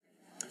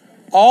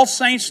All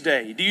Saints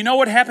Day. Do you know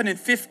what happened in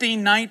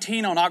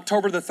 1519 on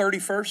October the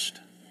 31st?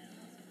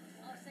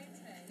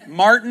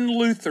 Martin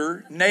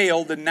Luther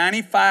nailed the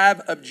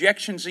 95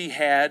 objections he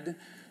had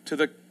to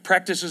the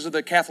practices of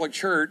the Catholic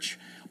Church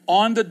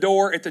on the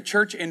door at the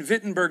church in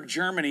Wittenberg,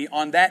 Germany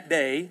on that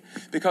day,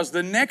 because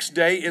the next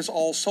day is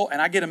also,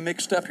 and I get them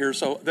mixed up here,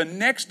 so the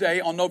next day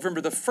on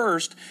November the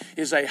 1st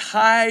is a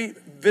high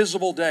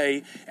visible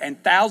day,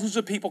 and thousands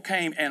of people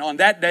came, and on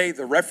that day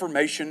the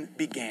Reformation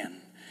began.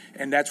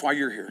 And that's why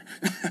you're here.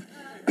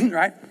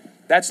 Right?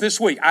 That's this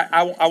week.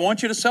 I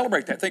want you to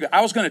celebrate that.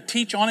 I was going to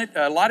teach on it.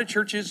 A lot of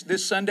churches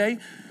this Sunday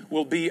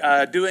will be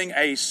doing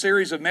a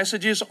series of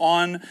messages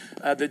on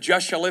the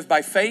just shall live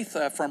by faith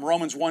from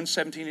Romans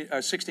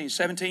 16,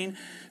 17.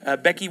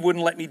 Becky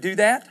wouldn't let me do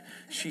that.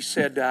 She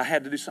said I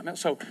had to do something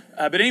else. So,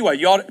 but anyway,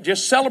 you ought to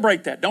just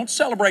celebrate that. Don't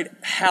celebrate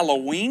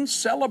Halloween.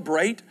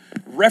 Celebrate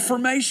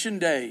Reformation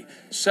Day.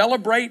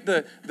 Celebrate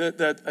the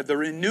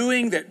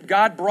renewing that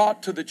God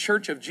brought to the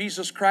Church of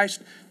Jesus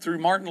Christ through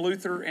Martin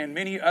Luther and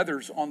many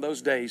others on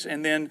those days.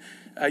 And then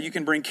you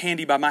can bring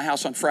candy by my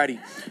house on Friday.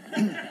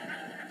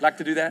 Like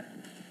to do that?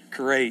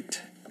 Great.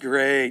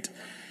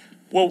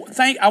 Well,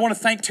 I want to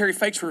thank Terry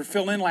Fakes for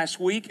filling in last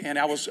week, and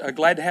I was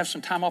glad to have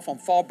some time off on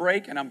fall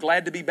break, and I'm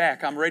glad to be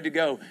back. I'm ready to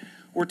go.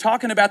 We're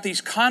talking about these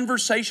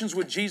conversations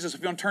with Jesus.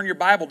 If you want to turn your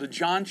Bible to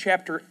John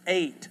chapter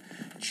 8.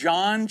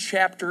 John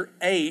chapter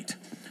 8.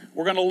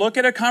 We're going to look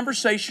at a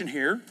conversation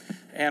here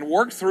and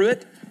work through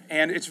it,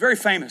 and it's very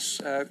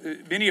famous.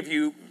 Many of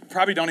you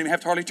probably don't even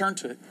have to hardly turn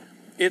to it.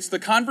 It's the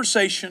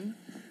conversation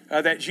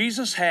that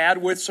Jesus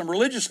had with some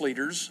religious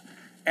leaders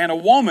and a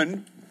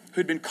woman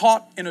who'd been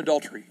caught in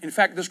adultery. In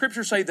fact, the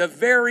scriptures say the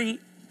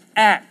very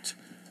act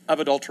of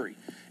adultery.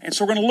 And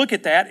so we're going to look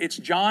at that. It's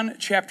John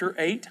chapter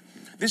 8.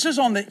 This is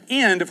on the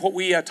end of what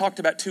we talked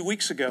about 2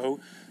 weeks ago,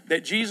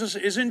 that Jesus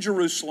is in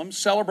Jerusalem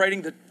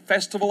celebrating the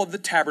Festival of the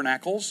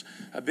Tabernacles,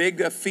 a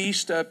big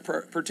feast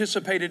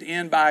participated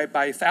in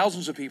by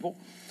thousands of people.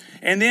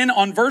 And then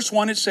on verse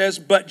 1 it says,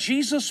 but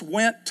Jesus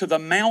went to the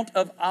Mount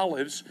of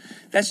Olives.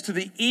 That's to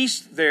the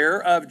east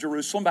there of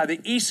Jerusalem, by the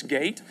east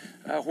gate,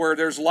 where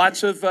there's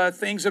lots of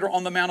things that are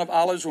on the Mount of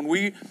Olives. When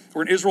we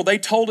were in Israel, they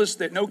told us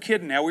that, no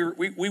kidding now,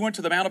 we went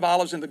to the Mount of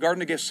Olives in the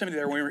Garden of Gethsemane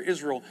there when we were in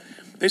Israel.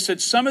 They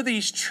said some of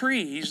these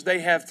trees, they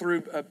have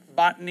through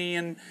botany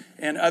and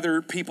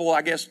other people,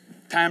 I guess,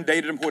 time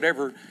dated them,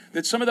 whatever,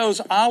 that some of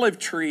those olive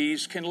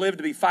trees can live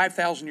to be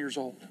 5,000 years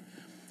old.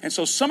 And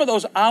so some of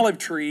those olive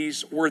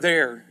trees were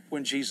there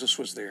when Jesus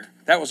was there.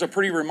 That was a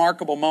pretty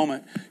remarkable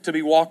moment to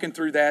be walking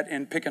through that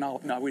and picking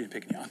olive. No, we didn't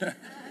pick any olive.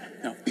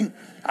 No,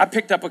 I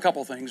picked up a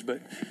couple things,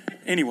 but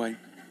anyway.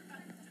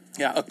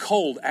 Yeah, a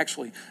cold,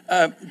 actually.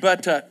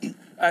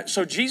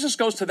 So Jesus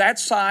goes to that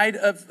side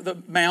of the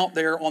mount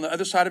there on the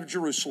other side of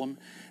Jerusalem,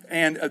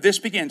 and this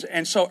begins.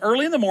 And so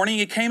early in the morning,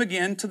 he came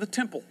again to the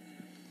temple,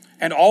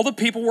 and all the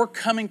people were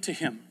coming to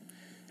him,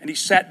 and he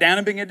sat down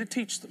and began to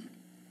teach them.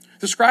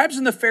 The scribes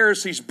and the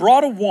Pharisees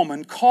brought a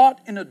woman caught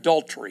in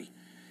adultery,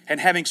 and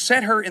having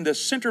set her in the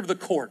center of the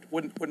court,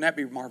 wouldn't that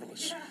be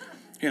marvelous?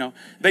 You know,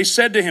 they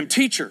said to him,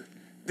 "Teacher,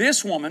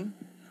 this woman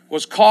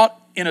was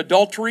caught in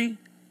adultery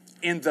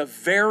in the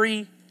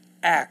very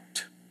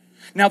act.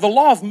 Now the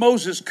law of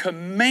Moses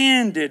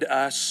commanded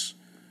us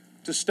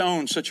to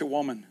stone such a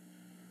woman.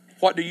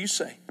 What do you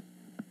say?"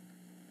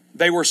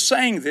 They were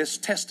saying this,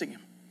 testing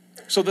him,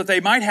 so that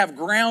they might have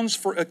grounds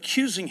for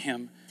accusing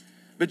him.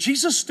 But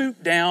Jesus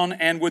stooped down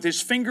and with his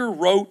finger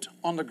wrote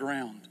on the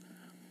ground.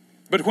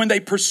 But when they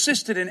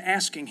persisted in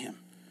asking him,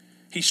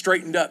 he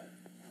straightened up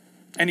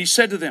and he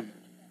said to them,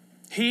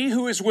 "He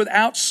who is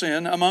without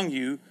sin among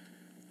you,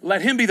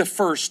 let him be the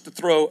first to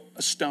throw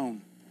a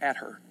stone at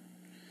her."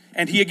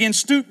 And he again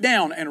stooped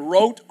down and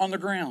wrote on the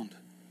ground.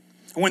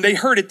 And when they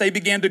heard it, they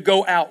began to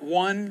go out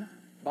one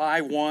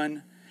by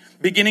one,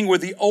 beginning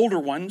with the older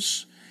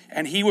ones.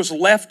 And he was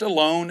left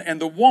alone,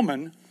 and the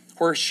woman,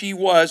 where she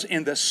was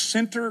in the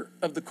center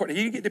of the court.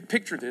 You get to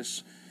picture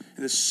this.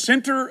 In the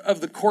center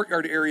of the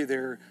courtyard area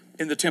there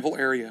in the temple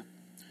area.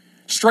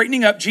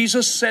 Straightening up,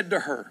 Jesus said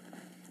to her,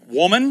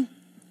 "Woman,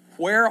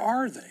 where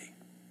are they?"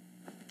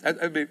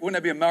 Wouldn't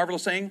that be a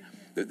marvelous thing?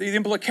 The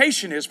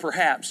implication is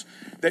perhaps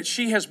that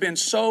she has been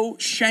so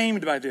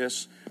shamed by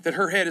this that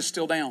her head is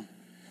still down.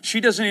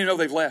 She doesn't even know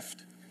they've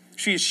left.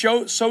 She is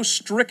so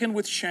stricken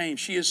with shame.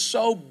 She is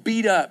so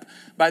beat up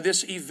by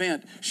this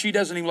event. She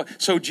doesn't even look.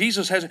 So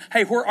Jesus has,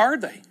 "Hey, where are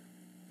they?"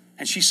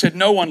 And she said,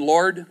 "No one,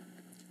 Lord."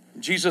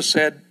 Jesus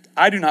said,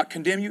 "I do not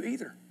condemn you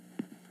either.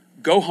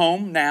 Go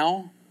home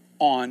now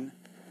on,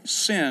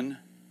 sin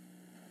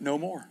no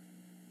more."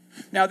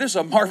 Now, this is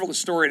a marvelous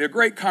story and a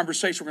great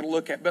conversation we're going to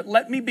look at. But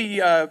let me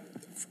be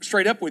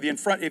straight up with you in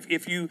front.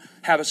 If you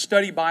have a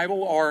study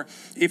Bible, or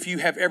if you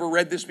have ever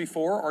read this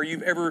before, or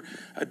you've ever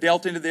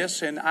dealt into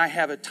this, and I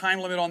have a time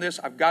limit on this,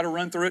 I've got to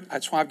run through it.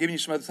 That's why I've given you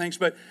some other things.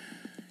 But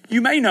you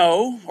may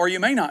know, or you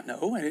may not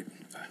know, and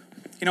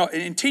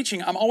in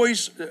teaching, I'm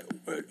always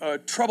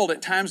troubled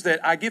at times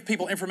that I give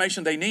people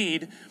information they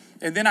need,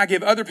 and then I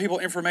give other people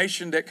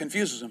information that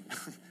confuses them.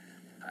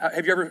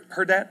 Have you ever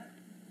heard that?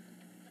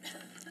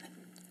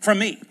 from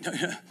me.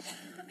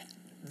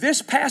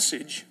 This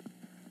passage,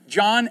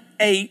 John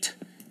 8,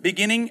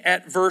 beginning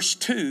at verse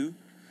 2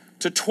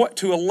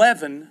 to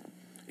 11,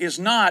 is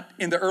not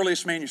in the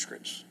earliest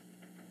manuscripts.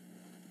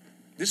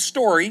 This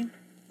story,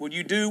 when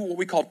you do what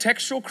we call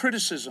textual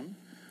criticism,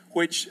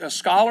 which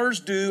scholars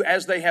do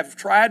as they have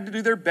tried to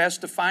do their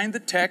best to find the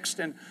text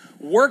and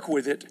work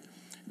with it,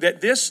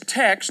 that this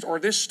text or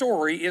this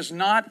story is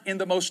not in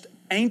the most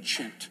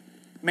ancient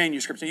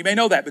manuscripts. And you may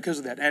know that because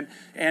of that.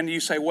 And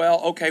you say,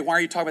 well, okay, why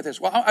are you talking about this?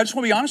 Well, I just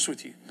want to be honest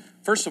with you.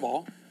 First of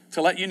all,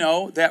 to let you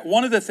know that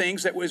one of the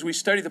things that as we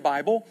study the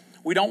Bible,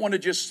 we don't want to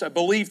just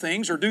believe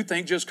things or do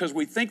things just because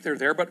we think they're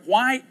there. But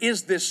why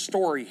is this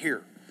story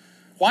here?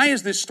 Why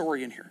is this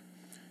story in here?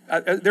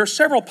 There are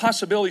several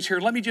possibilities here.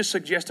 Let me just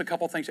suggest a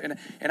couple things.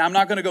 And I'm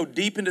not going to go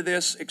deep into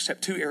this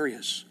except two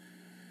areas.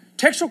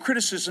 Textual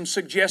criticism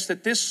suggests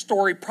that this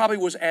story probably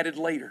was added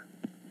later.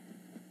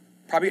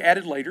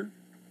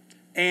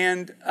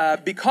 And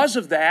because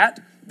of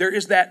that, there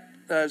is that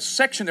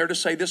section there to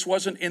say this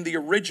wasn't in the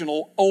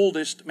original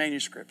oldest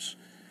manuscripts.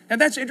 And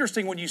that's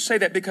interesting when you say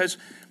that, because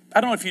I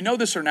don't know if you know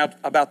this or not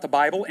about the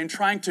Bible, and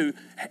trying to,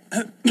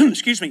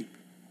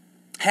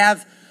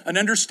 have an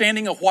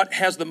understanding of what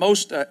has the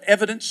most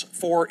evidence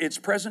for its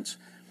presence.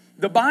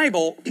 The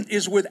Bible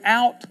is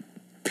without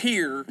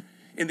peer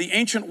in the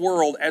ancient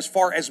world as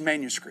far as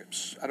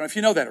manuscripts. I don't know if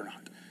you know that or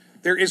not.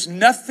 There is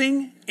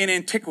nothing in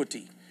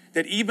antiquity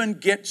that even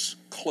gets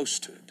close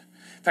to it.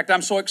 In fact,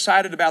 I'm so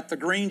excited about the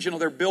Greens.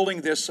 They're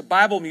building this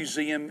Bible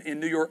museum in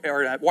New York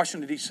or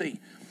Washington, D.C.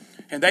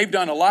 And they've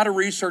done a lot of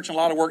research and a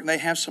lot of work, and they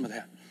have some of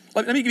that.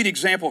 Let me give you an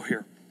example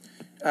here.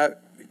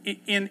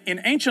 In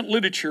ancient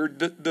literature,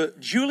 the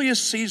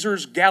Julius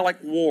Caesar's Gallic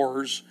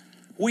Wars,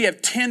 we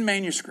have 10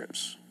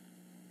 manuscripts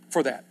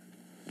for that.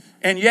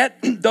 And yet,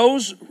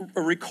 those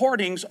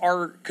recordings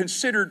are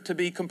considered to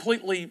be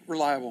completely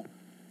reliable.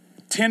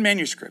 10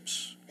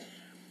 manuscripts.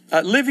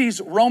 Livy's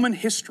Roman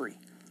history,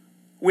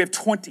 we have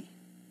 20.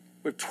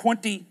 We have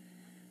 20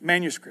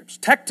 manuscripts.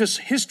 Tacitus'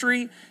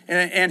 history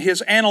and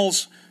his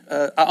annals,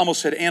 I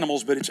almost said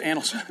animals, but it's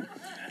annals.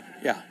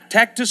 Yeah,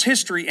 Tacitus'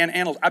 history and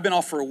annals. I've been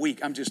off for a week.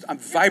 I'm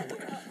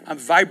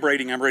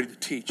vibrating. I'm ready to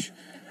teach.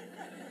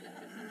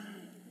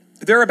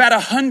 There are about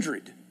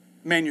 100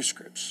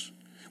 manuscripts.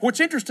 What's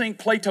interesting,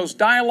 Plato's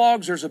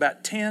Dialogues, there's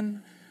about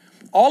 10.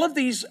 All of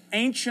these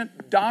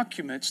ancient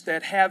documents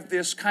that have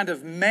this kind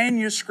of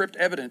manuscript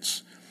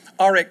evidence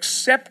are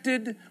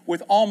accepted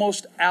with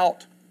almost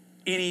out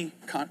any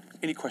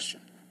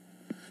question.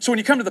 So when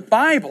you come to the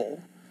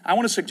Bible, I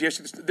want to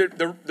suggest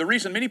the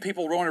reason many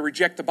people want to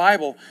reject the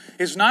Bible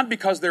is not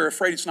because they're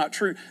afraid it's not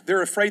true.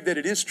 They're afraid that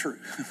it is true.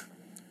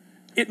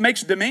 It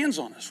makes demands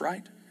on us,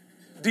 right?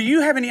 Do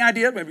you have any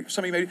idea? Maybe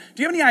some of you maybe.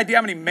 Do you have any idea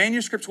how many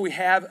manuscripts we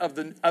have of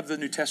the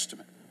New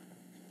Testament?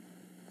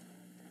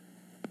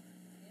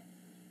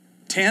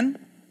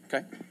 10?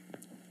 Okay.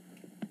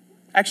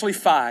 Actually,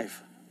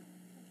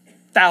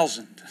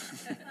 5,000.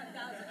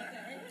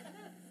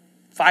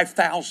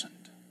 5,000.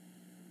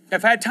 Now,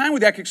 if I had time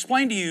with you, I could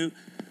explain to you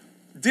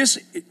this.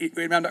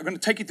 I'm not going to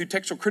take you through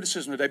textual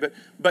criticism today,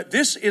 but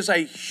this is a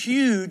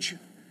huge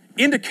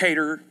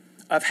indicator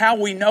of how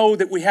we know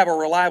that we have a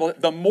reliable.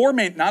 The more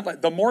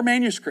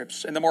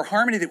manuscripts and the more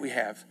harmony that we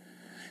have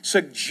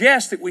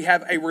suggests that we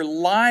have a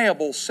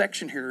reliable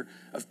section here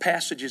of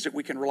passages that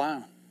we can rely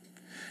on.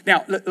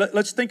 Now,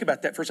 let's think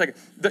about that for a second.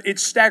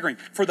 It's staggering.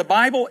 For the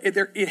Bible, it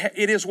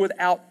is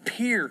without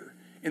peer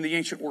in the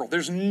ancient world.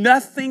 There's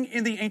nothing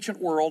in the ancient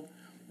world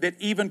that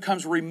even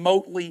comes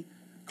remotely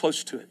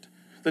close to it.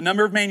 The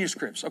number of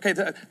manuscripts. Okay,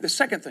 the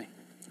second thing,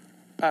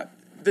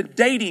 the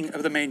dating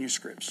of the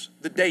manuscripts.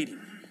 The dating.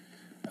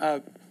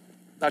 I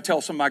tell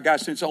some of my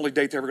guys it's the only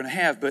date they're ever going to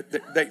have, but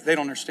they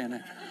don't understand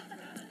that.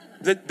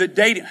 The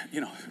dating,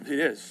 it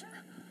is.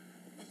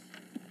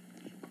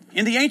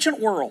 In the ancient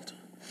world,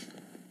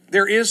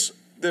 there is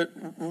the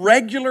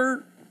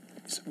regular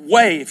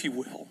way, if you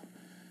will,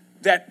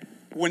 that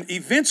when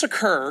events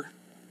occur,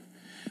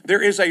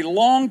 there is a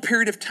long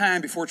period of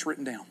time before it's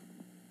written down. I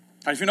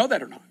don't know if you know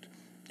that or not.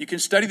 You can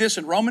study this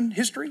in Roman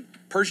history,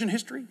 Persian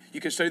history.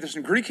 You can study this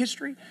in Greek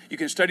history. You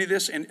can study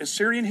this in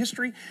Assyrian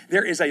history.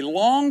 There is a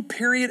long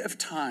period of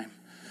time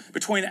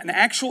between an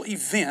actual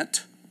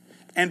event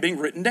and being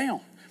written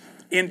down.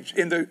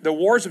 In the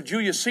wars of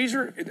Julius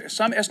Caesar,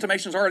 some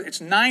estimations are it's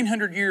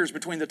 900 years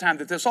between the time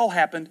that this all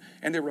happened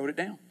and they wrote it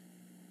down.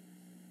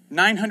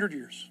 900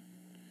 years.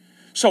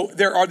 So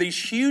there are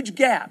these huge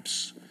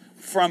gaps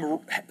from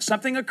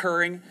something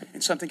occurring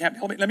and something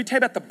happening. Let me tell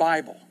you about the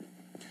Bible.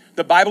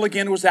 The Bible,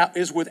 again,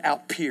 is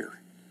without peer.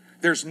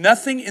 There's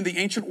nothing in the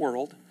ancient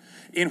world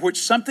in which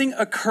something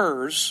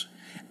occurs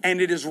and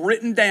it is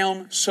written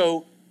down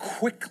so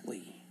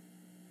quickly.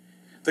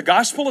 The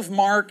Gospel of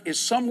Mark is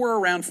somewhere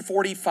around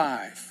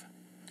 45.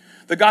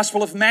 The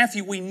Gospel of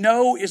Matthew, we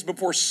know, is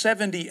before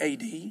 70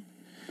 A.D.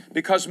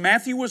 because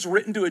Matthew was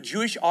written to a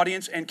Jewish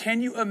audience. And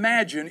can you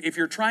imagine if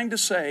you're trying to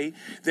say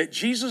that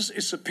Jesus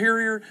is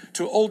superior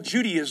to old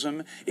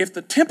Judaism, if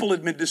the temple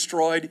had been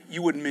destroyed,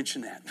 you wouldn't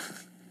mention that.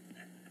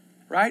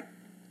 Right?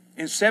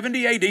 In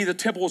 70 AD, the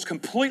temple was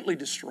completely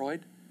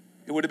destroyed.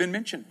 It would have been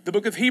mentioned. The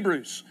book of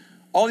Hebrews.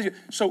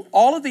 So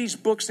all of these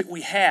books that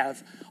we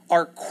have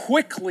are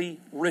quickly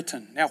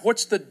written. Now,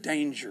 what's the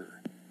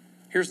danger?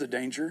 Here's the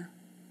danger.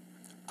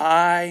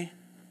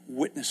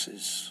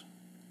 Eyewitnesses.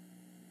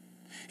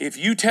 If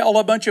you tell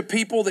a bunch of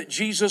people that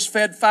Jesus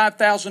fed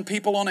 5,000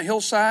 people on a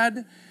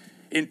hillside,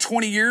 in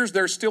 20 years,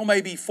 there still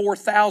may be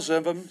 4,000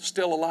 of them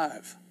still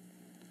alive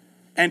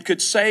and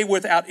could say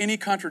without any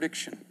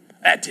contradiction,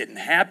 that didn't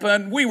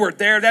happen. We were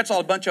there. That's all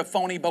a bunch of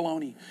phony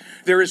baloney.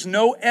 There is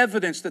no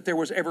evidence that there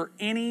was ever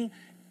any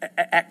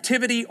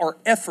activity or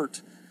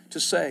effort to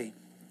say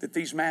that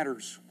these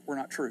matters were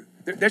not true.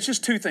 That's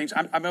just two things.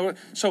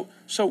 So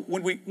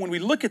when we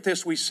look at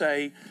this, we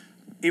say,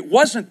 it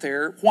wasn't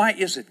there. Why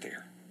is it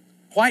there?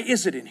 Why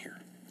is it in here?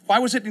 Why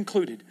was it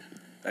included?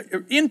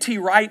 N.T.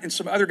 Wright and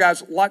some other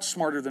guys, a lot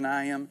smarter than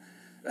I am,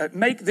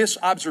 make this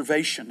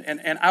observation.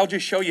 And I'll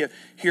just show you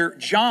here.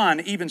 John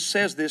even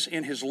says this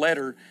in his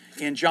letter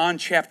in John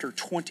chapter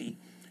 20.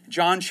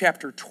 John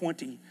chapter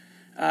 20.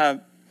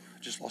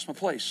 Just lost my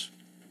place.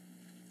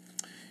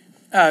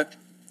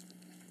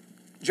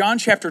 John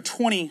chapter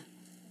 20,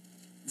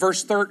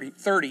 verse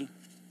 30.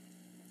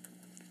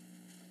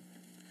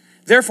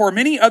 Therefore,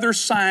 many other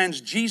signs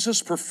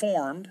Jesus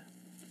performed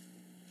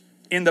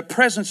in the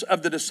presence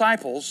of the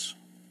disciples,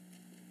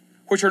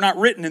 which are not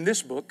written in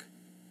this book,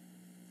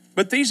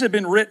 but these have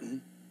been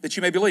written that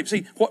you may believe.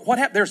 See, what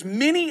happened? There's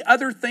many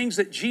other things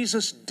that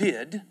Jesus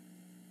did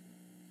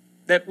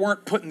that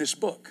weren't put in this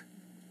book.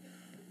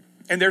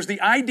 And there's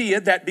the idea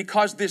that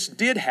because this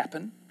did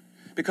happen,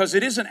 because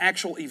it is an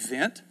actual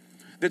event,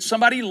 that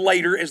somebody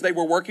later, as they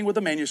were working with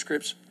the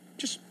manuscripts,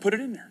 just put it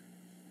in there.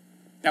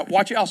 Now,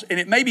 watch else. And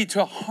it may be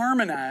to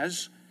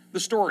harmonize the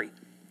story.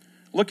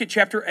 Look at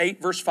chapter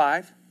 8, verse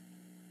 5.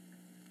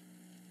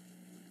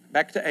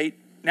 Back to 8.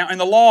 Now, in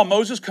the law,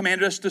 Moses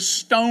commanded us to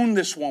stone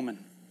this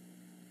woman.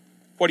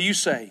 What do you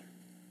say?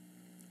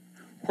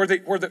 Where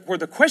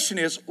the question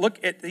is, look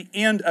at the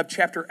end of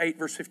chapter 8,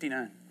 verse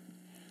 59.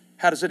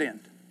 How does it end?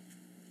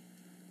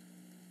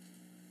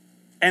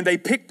 And they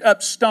picked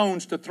up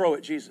stones to throw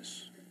at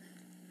Jesus.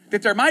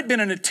 That there might have been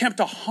an attempt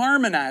to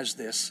harmonize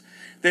this,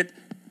 that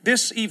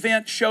this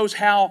event shows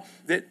how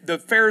that the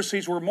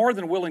Pharisees were more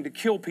than willing to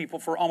kill people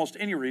for almost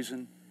any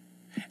reason,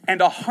 and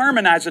to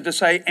harmonize it to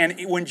say, and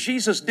when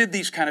Jesus did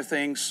these kind of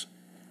things,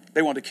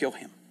 they wanted to kill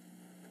him.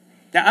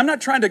 Now, I'm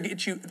not trying to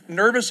get you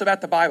nervous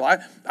about the Bible.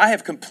 I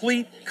have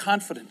complete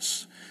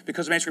confidence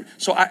because of manuscript.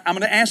 So I'm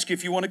going to ask you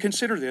if you want to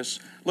consider this.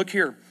 Look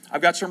here.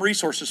 I've got some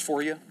resources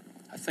for you,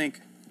 I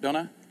think, don't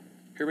I?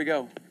 Here we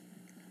go.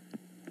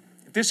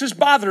 If this is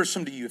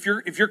bothersome to you,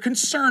 if you're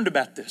concerned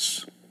about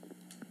this,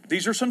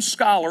 these are some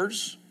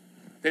scholars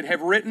that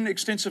have written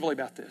extensively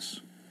about this.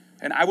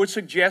 And I would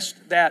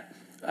suggest that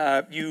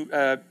you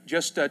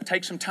just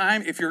take some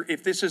time.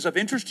 If this is of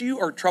interest to you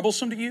or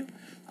troublesome to you,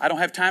 I don't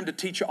have time to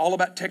teach you all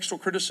about textual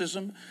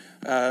criticism.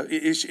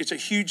 It's a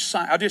huge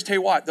science. I'll just tell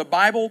you what, the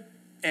Bible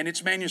and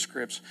its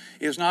manuscripts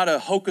is not a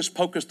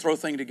hocus-pocus throw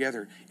thing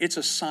together. It's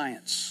a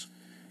science.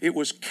 It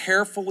was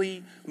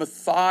carefully,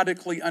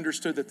 methodically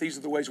understood that these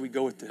are the ways we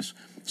go with this.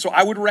 So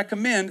I would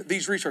recommend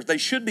these resources. They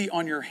should be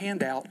on your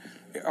handout.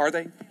 Are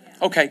they?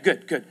 Okay,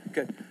 good.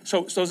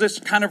 So this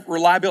kind of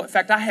reliability. In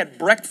fact, I had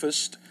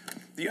breakfast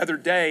the other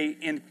day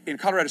in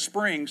Colorado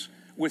Springs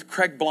with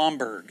Craig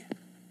Blomberg.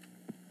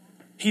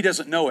 He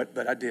doesn't know it,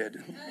 but I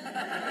did.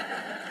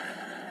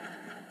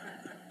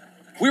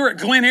 We were at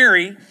Glen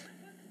Eyrie,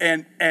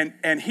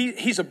 and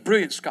he's a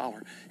brilliant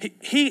scholar.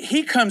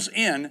 He comes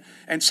in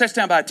and sits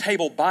down by a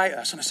table by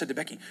us, and I said to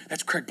Becky,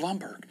 "That's Craig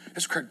Blomberg.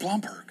 That's Craig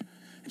Blomberg."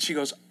 And she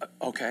goes,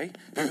 "Okay."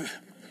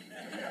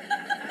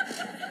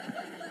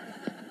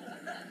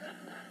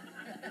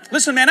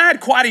 Listen, man, I had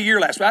quite a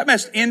year last week. I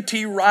missed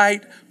N.T.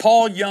 Wright,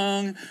 Paul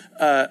Young,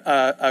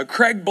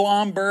 Craig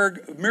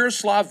Blomberg,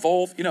 Miroslav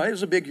Volf. You know, it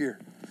was a big year.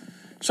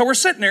 So we're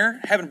sitting there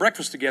having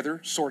breakfast together,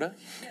 sort of,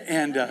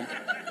 and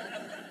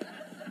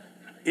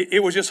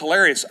it was just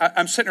hilarious.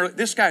 I'm sitting there.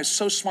 This guy is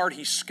so smart,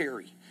 he's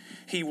scary.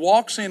 He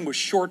walks in with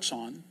shorts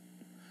on,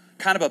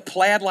 kind of a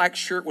plaid-like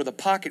shirt with a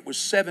pocket with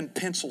 7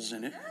 pencils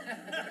in it.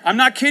 I'm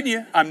not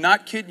kidding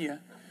you.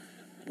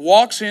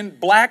 Walks in,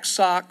 black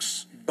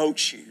socks, boat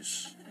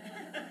shoes.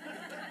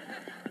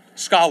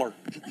 Scholar.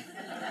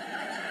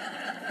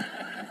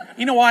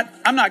 You know what?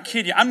 I'm not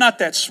kidding you. I'm not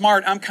that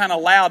smart. I'm kind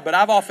of loud, but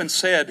I've often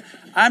said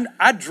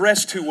I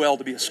dress too well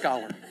to be a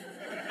scholar.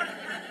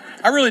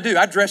 I really do.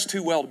 I dress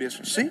too well to be a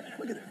scholar. See?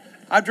 Look at that.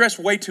 I dress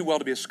way too well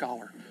to be a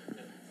scholar.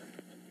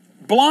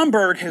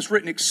 Blomberg has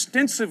written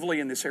extensively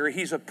in this area.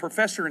 He's a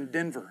professor in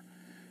Denver.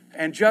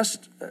 And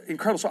just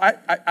incredible. So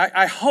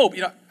I hope,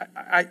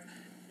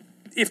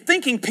 if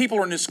thinking people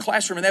are in this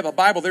classroom and they have a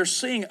Bible, they're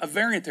seeing a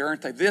variant there,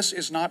 aren't they? This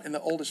is not in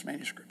the oldest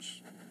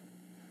manuscripts.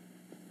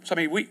 So,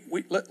 I mean,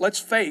 let's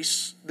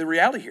face the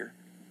reality here.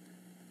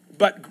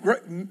 But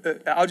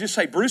I'll just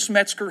say, Bruce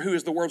Metzger, who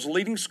is the world's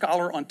leading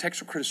scholar on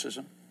textual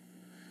criticism,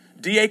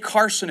 D.A.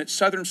 Carson at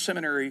Southern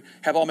Seminary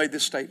have all made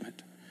this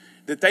statement,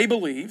 that they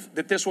believe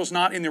that this was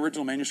not in the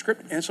original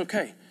manuscript, and it's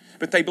okay.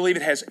 but they believe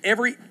it has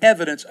every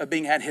evidence of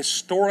being an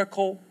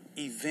historical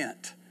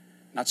event.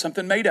 Not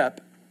something made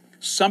up,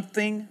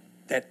 something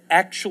that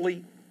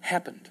actually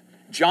happened.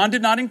 John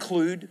did not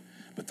include,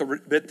 but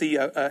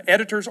the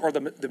editors or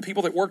the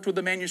people that worked with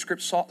the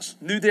manuscript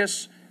knew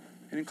this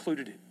and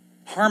included it,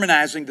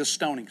 harmonizing the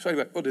stoning. So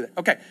anyway, we'll do that.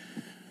 Okay,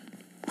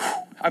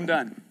 I'm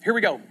done. Here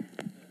we go.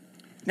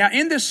 Now,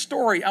 in this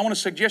story, I want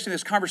to suggest in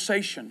this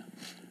conversation,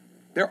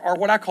 there are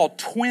what I call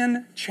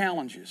twin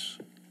challenges.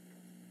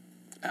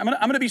 I'm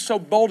going to be so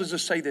bold as to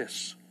say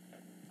this.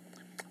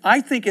 I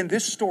think in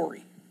this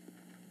story,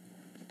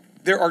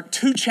 there are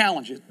two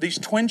challenges, these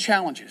twin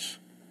challenges,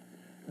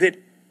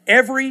 that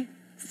every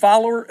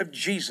follower of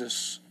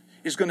Jesus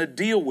is going to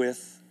deal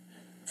with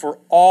for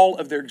all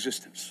of their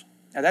existence.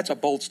 Now, that's a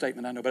bold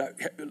statement, I know, but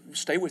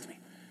stay with me.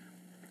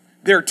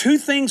 There are two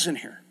things in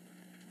here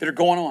that are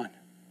going on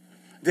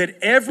that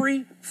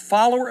every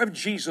follower of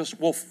Jesus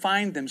will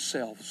find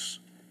themselves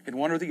in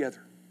one or the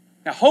other.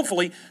 Now,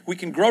 hopefully, we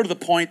can grow to the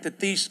point that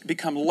these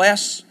become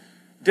less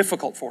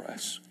difficult for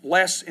us,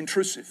 less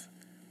intrusive.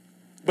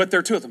 But there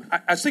are two of them.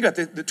 I think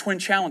about the twin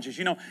challenges.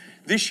 You know,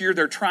 this year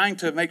they're trying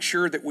to make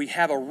sure that we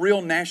have a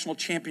real national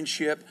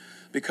championship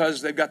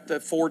because they've got the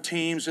 4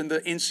 teams and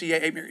the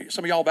NCAA.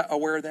 Some of y'all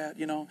aware of that,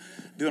 you know,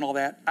 doing all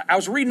that. I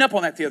was reading up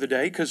on that the other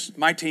day because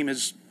my team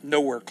is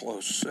nowhere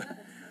close.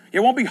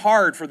 It won't be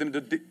hard for them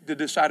to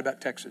decide about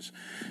Texas.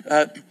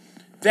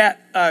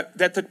 That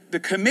the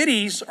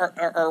committees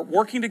are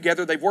working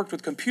together. They've worked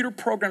with computer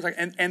programs,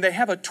 and they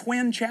have a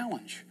twin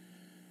challenge.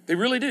 They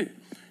really do.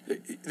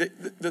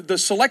 The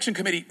selection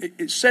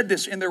committee said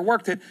this in their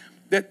work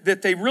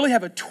that they really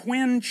have a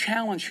twin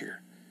challenge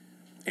here.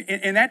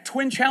 And that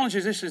twin challenge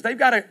is this: is they've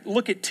got to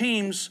look at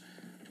teams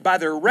by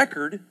their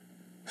record,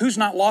 who's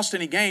not lost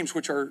any games,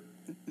 which are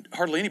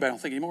hardly anybody, I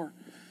don't think anymore,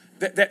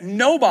 that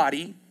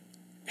nobody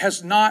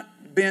has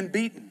not been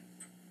beaten.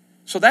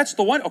 So that's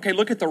the one. Okay,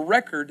 look at the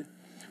record.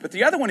 But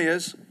the other one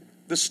is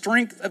the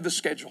strength of the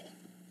schedule.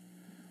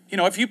 You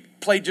know, if you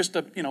played just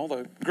the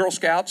Girl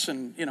Scouts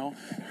and,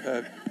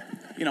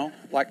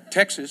 like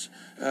Texas,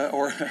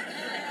 or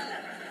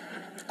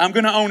I'm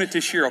going to own it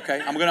this year,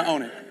 okay? I'm going to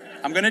own it.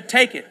 I'm going to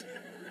take it.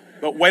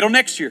 But wait till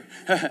next year.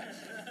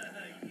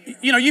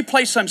 You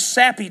play some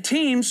sappy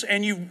teams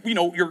and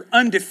you're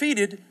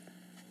undefeated.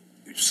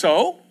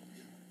 So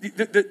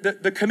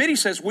the committee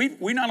says,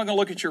 we're not going to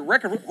look at your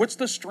record. What's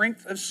the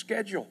strength of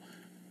schedule?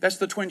 That's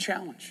the twin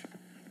challenge.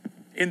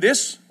 In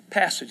this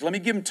passage, let me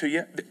give them to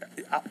you.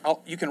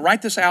 You can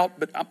write this out,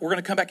 but we're going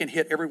to come back and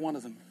hit every one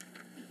of them.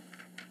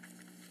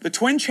 The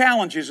twin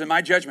challenges, in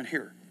my judgment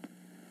here,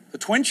 the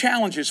twin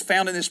challenges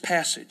found in this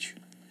passage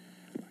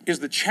is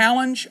the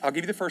challenge, I'll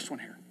give you the first one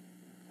here,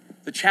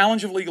 the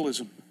challenge of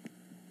legalism.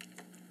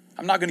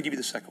 I'm not going to give you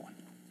the second one.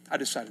 I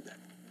decided that.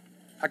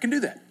 I can do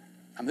that.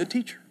 I'm the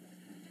teacher.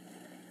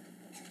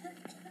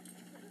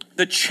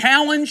 The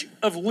challenge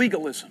of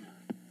legalism.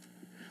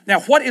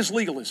 Now, what is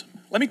legalism?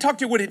 Let me talk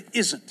to you what it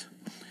isn't.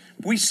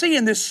 We see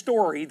in this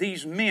story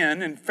these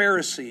men and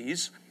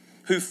Pharisees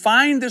who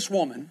find this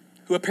woman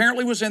who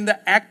apparently was in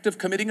the act of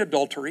committing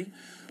adultery,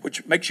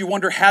 which makes you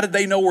wonder, how did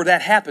they know where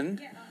that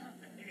happened?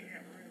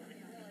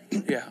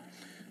 Yeah.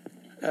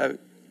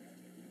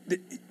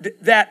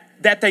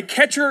 That they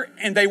catch her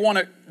and they want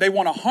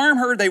to harm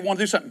her, they want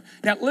to do something.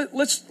 Now,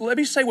 let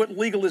me say what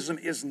legalism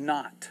is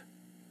not.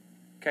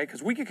 Okay,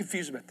 because we get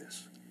confused about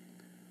this.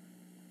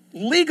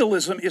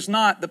 Legalism is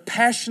not the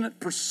passionate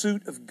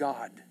pursuit of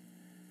God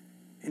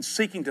in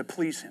seeking to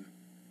please Him.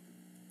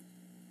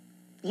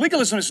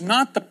 Legalism is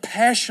not the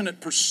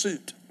passionate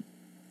pursuit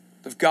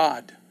of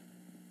God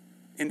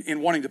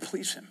in wanting to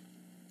please Him.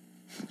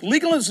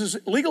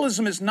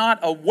 Legalism is not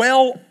a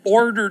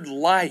well-ordered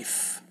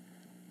life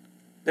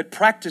that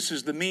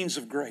practices the means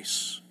of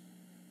grace.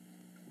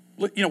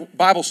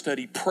 Bible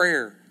study,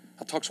 prayer.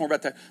 I'll talk some more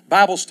about that.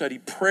 Bible study,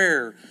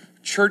 prayer,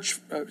 church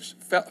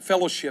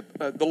fellowship,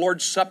 the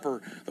Lord's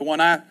Supper. The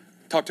one I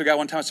talked to a guy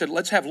one time, I said,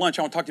 let's have lunch.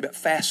 I want to talk to you about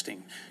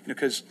fasting,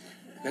 because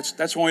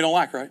that's one we don't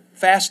like, right?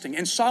 Fasting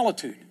and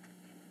solitude.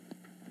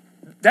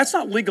 That's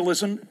not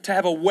legalism, to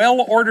have a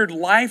well-ordered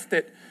life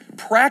that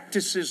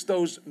practices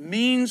those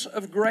means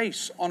of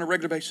grace on a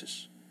regular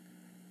basis.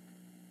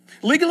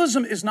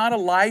 Legalism is not a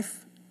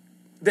life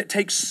that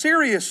takes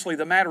seriously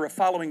the matter of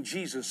following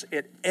Jesus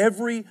at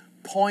every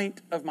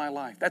point of my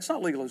life. That's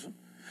not legalism.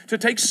 To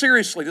take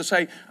seriously, to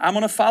say, I'm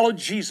going to follow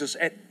Jesus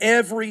at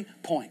every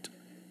point.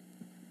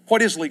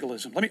 What is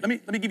legalism? Let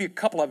me give you a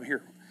couple of them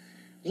here.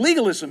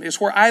 Legalism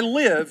is where I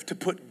live to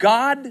put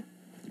God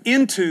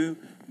into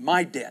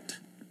my debt.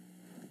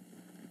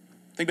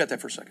 Think about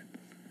that for a second.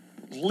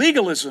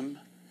 Legalism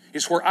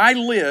is where I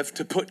live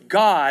to put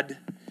God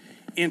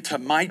into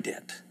my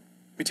debt.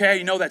 Let me tell you how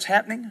you know that's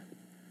happening.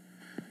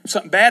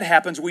 Something bad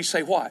happens, we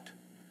say what?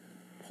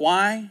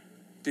 Why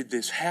did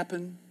this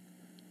happen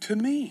to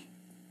me?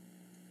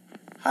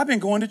 I've been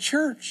going to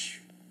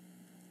church.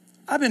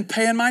 I've been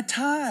paying my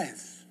tithe.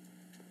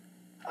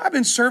 I've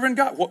been serving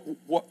God.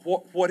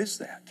 What is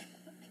that?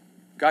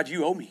 God,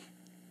 you owe me.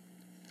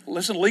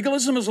 Listen,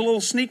 legalism is a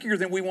little sneakier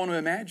than we want to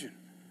imagine.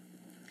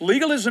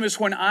 Legalism is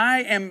when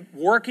I am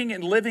working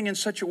and living in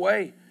such a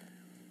way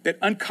that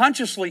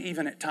unconsciously,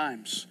 even at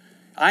times,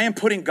 I am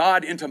putting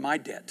God into my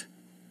debt.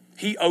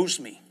 He owes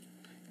me.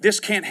 This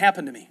can't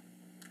happen to me.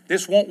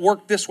 This won't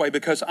work this way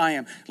because I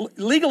am.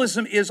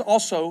 Legalism is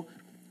also,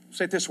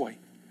 say it this way,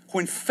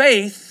 when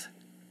faith,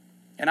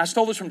 and I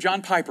stole this from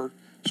John Piper,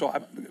 so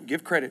I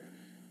give credit.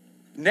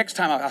 Next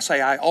time I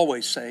say, I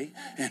always say,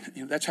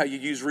 and that's how you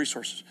use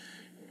resources.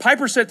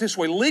 Piper said it this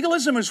way,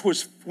 legalism is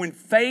when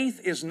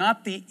faith is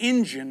not the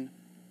engine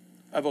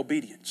of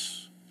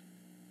obedience.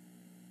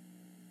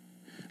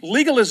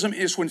 Legalism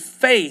is when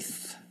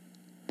faith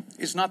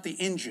is not the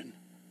engine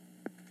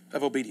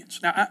of obedience.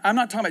 Now, I'm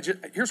not talking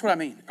about, here's what I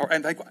mean.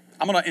 I'm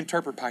going to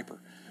interpret Piper,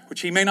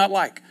 which he may not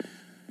like.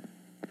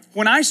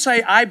 When I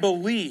say I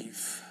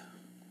believe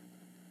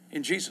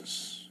in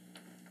Jesus,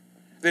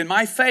 then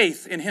my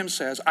faith in him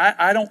says,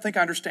 I don't think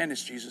I understand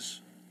this, Jesus.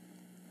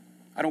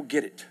 I don't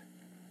get it.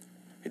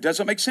 It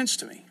doesn't make sense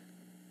to me,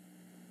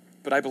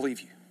 but I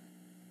believe you.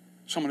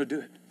 So I'm going to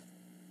do it.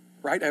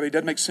 Right? I mean, it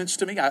doesn't make sense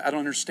to me. I don't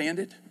understand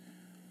it,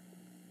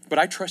 but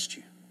I trust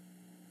you.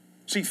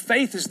 See,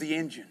 faith is the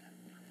engine.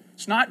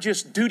 It's not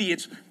just duty.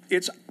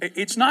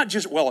 It's not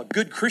just, well, a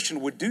good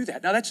Christian would do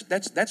that. Now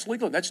that's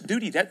legal. That's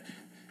duty.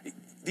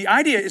 The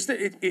idea is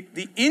that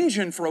the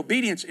engine for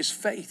obedience is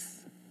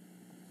faith.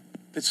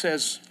 That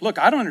says, look,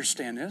 I don't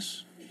understand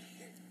this.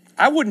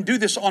 I wouldn't do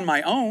this on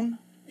my own.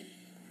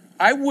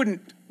 I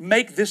wouldn't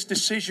make this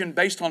decision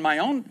based on my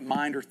own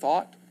mind or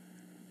thought.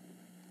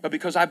 But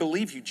because I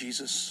believe you,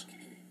 Jesus,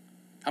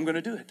 I'm going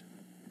to do it.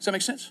 Does that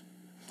make sense?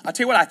 I'll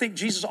tell you what, I think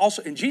Jesus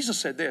also, and Jesus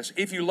said this,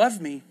 if you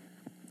love me,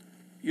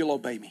 you'll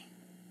obey me.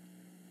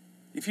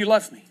 If you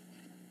love me,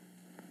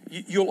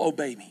 you'll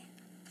obey me.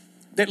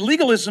 That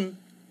legalism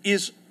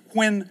is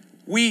when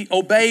we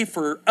obey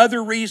for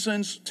other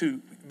reasons,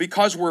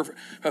 because we're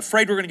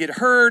afraid we're going to get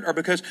hurt or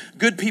because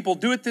good people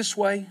do it this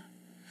way.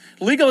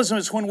 Legalism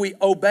is when we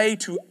obey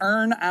to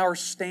earn our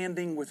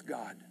standing with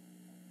God.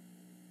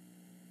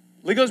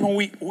 Legalism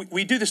is when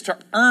we do this to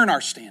earn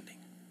our standing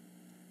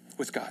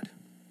with God.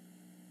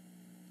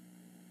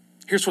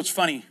 Here's what's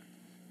funny.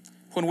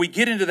 When we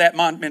get into that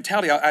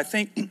mentality, I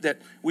think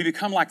that we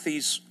become like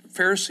these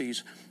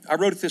Pharisees. I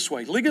wrote it this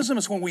way. Legalism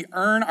is when we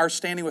earn our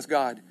standing with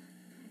God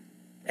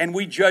and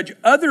we judge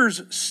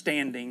others'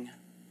 standing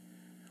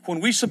when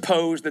we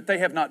suppose that they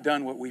have not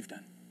done what we've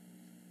done.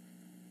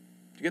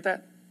 Did you get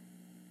that?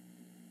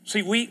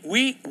 See,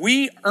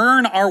 we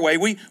earn our way.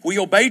 We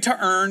obey to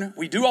earn.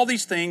 We do all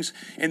these things,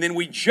 and then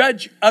we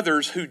judge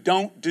others who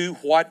don't do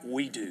what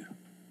we do.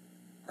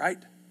 Right?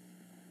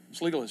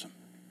 It's legalism.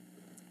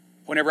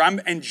 Whenever I'm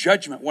in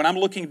judgment, when I'm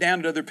looking down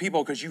at other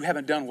people because you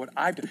haven't done what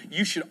I've done,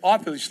 you should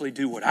obviously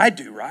do what I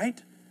do,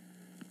 right?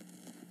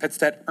 That's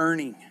that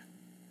earning.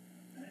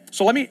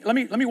 So let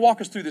me walk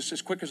us through this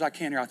as quick as I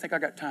can here. I think I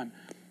got time.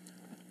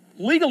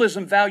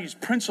 Legalism values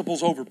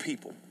principles over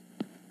people.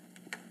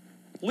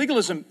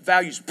 Legalism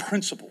values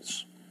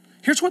principles.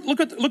 Look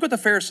what the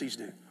Pharisees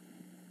do.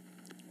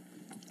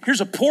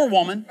 Here's a poor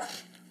woman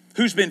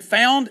who's been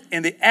found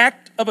in the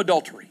act of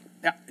adultery.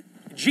 Now,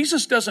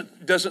 Jesus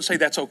doesn't say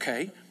that's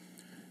okay.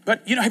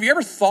 But, have you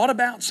ever thought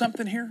about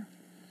something here?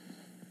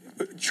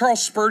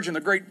 Charles Spurgeon, the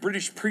great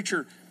British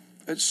preacher,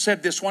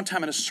 said this one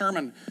time in a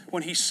sermon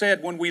when he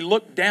said, when we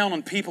look down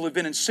on people who've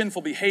been in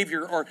sinful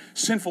behavior or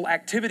sinful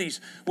activities,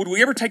 would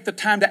we ever take the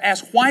time to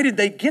ask, why did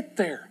they get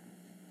there?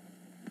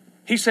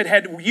 He said,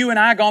 had you and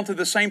I gone through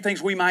the same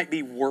things, we might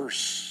be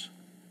worse.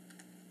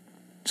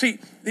 See,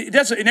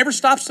 it never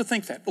stops to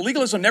think that.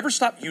 Legalism never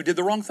stops. You did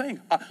the wrong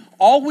thing.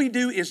 All we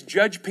do is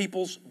judge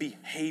people's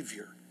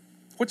behavior.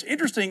 What's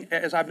interesting,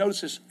 as I've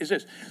noticed, is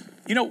this.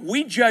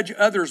 We judge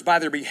others by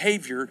their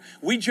behavior.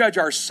 We judge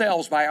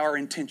ourselves by our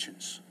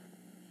intentions.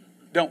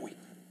 Don't we?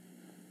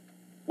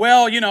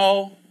 Well,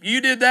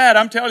 you did that.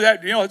 I'm telling you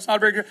that, it's not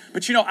very good.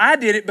 But, I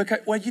did it because,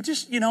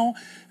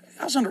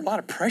 I was under a lot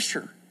of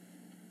pressure.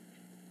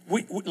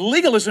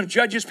 Legalism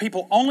judges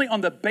people only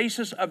on the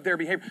basis of their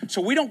behavior.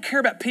 So we don't care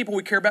about people,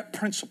 we care about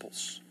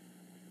principles,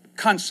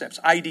 concepts,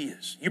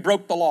 ideas. You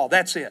broke the law,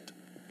 that's it.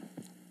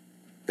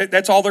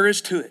 That's all there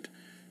is to it.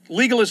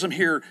 Legalism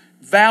here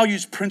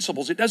values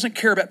principles. It doesn't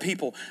care about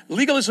people.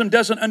 Legalism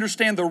doesn't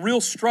understand the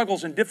real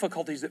struggles and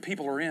difficulties that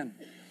people are in.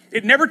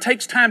 It never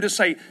takes time to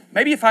say,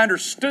 maybe if I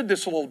understood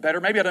this a little better,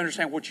 maybe I'd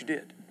understand what you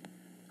did.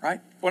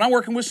 Right? When I'm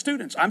working with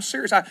students, I'm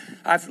serious.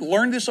 I've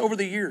learned this over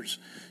the years.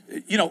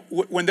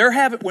 When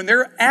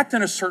they're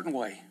acting a certain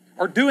way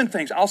or doing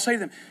things, I'll say to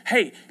them,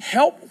 hey,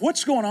 help,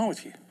 what's going on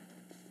with you?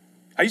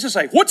 I used to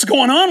say, what's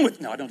going on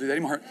with... No, I don't do that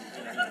anymore.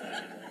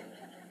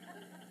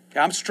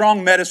 I'm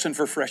strong medicine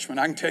for freshmen,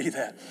 I can tell you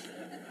that.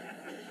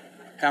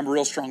 I'm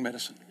real strong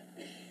medicine.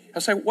 I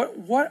say,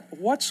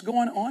 what's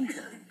going on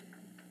here?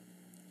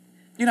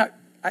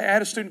 I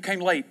had a student came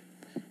late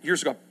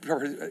years ago,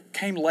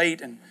 came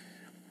late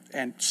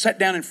and sat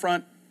down in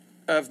front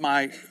of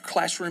my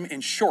classroom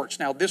in shorts.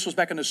 Now, this was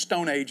back in the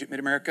Stone Age at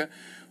Mid-America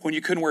when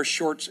you couldn't wear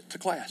shorts to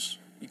class.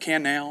 You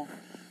can now.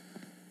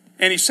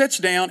 And he sits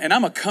down, and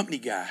I'm a company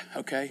guy,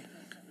 okay?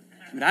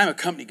 I'm a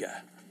company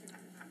guy.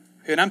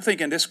 And I'm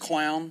thinking, this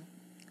clown,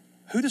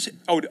 who does it?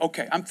 Oh,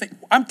 okay.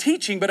 I'm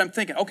teaching, but I'm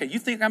thinking, okay, you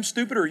think I'm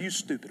stupid or are you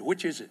stupid?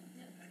 Which is it?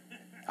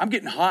 I'm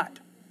getting hot.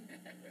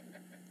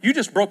 You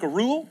just broke a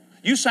rule.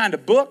 You signed a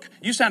book.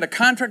 You signed a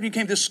contract. You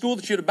came to this school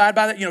that you'd abide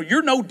by that.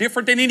 You're no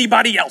different than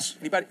anybody else.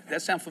 Anybody?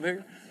 That sound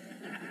familiar?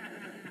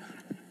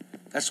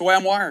 That's the way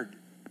I'm wired.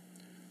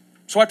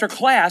 So after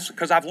class,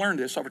 because I've learned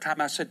this over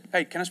time, I said,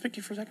 hey, can I speak to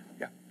you for a second?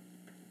 Yeah.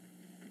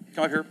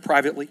 Come up here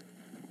privately.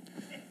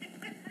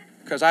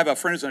 Because I have a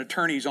friend who's an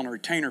attorney. He's on a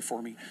retainer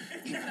for me.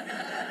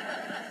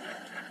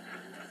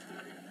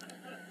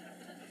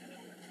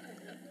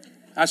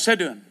 I said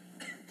to him,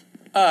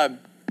 I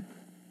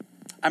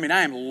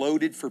am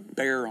loaded for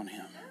bear on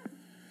him.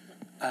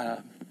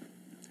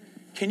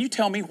 Can you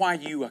tell me why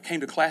you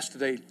came to class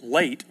today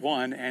late,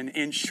 one, and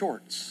in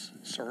shorts,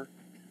 sir?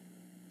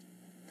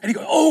 And he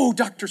goes, oh,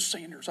 Dr.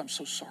 Sanders, I'm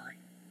so sorry.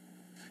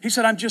 He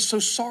said, I'm just so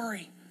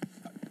sorry.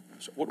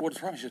 So what's the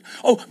problem? He said,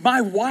 oh,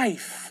 my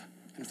wife.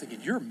 And I'm thinking,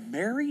 you're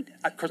married?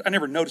 Because I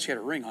never noticed he had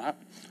a ring on. I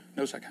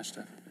noticed that kind of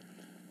stuff.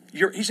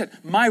 He said,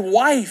 my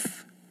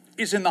wife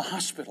is in the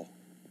hospital.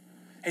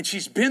 And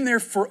she's been there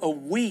for a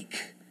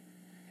week.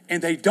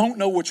 And they don't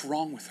know what's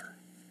wrong with her.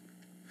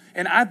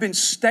 And I've been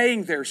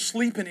staying there,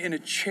 sleeping in a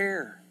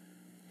chair,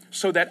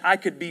 so that I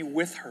could be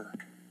with her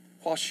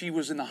while she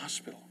was in the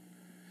hospital.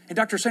 And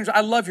Dr. Sanders,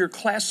 I love your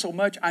class so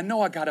much. I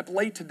know I got up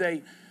late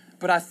today,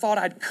 but I thought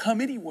I'd come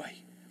anyway.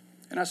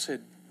 And I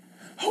said,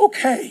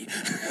 okay.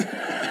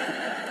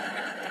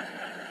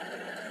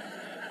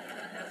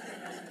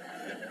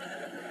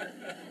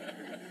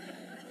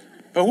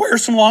 But wear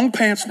some long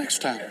pants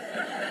next time.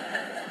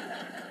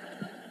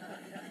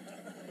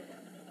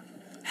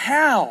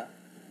 How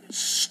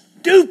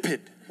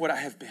stupid would I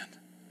have been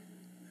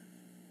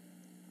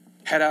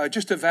had I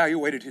just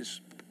evaluated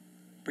his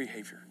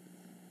behavior?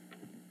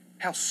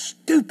 How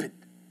stupid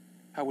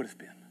I would have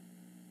been.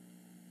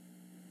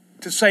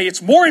 To say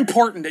it's more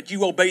important that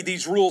you obey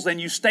these rules than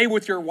you stay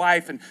with your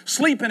wife and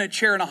sleep in a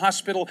chair in a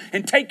hospital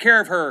and take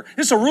care of her.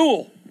 It's a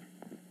rule.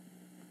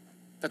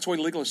 That's the way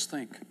legalists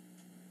think.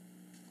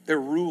 They're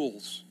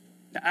rules.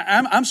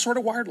 I'm sort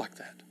of wired like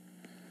that.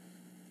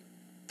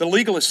 The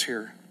legalists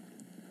here,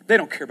 they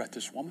don't care about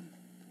this woman.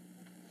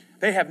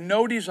 They have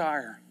no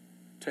desire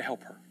to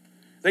help her.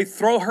 They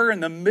throw her in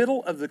the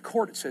middle of the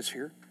court, it says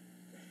here,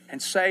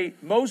 and say,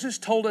 Moses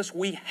told us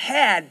we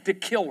had to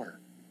kill her.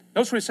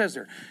 Notice what it says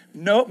there.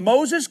 No,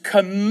 Moses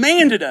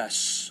commanded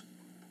us,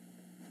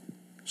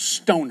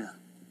 stone her.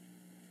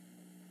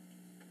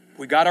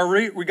 We got our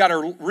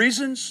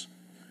reasons.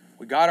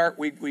 We've got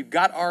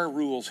our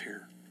rules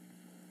here.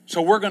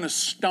 So we're going to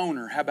stone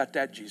her. How about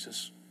that,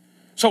 Jesus?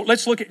 So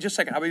let's look at just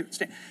a second.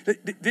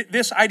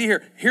 This idea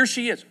here. Here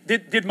she is.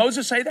 Did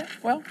Moses say that?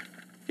 Well,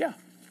 yeah.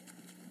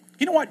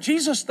 You know what?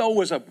 Jesus, though,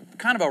 was a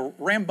kind of a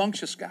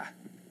rambunctious guy.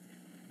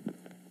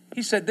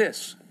 He said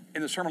this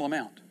in the Sermon on the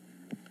Mount.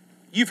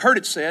 You've heard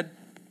it said,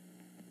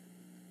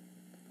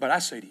 but I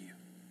say to you.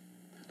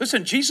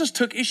 Listen, Jesus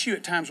took issue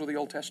at times with the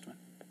Old Testament.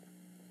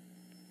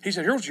 He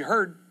said, here's what you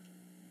heard.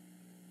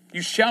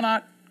 You shall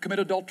not commit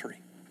adultery.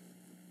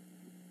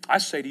 I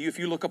say to you, if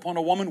you look upon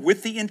a woman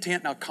with the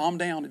intent, now calm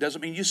down. It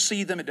doesn't mean you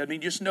see them. It doesn't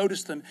mean you just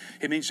notice them.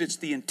 It means it's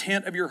the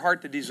intent of your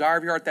heart, the desire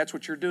of your heart. That's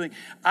what you're doing.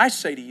 I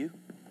say to you,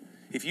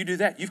 if you do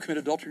that, you've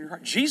committed adultery in your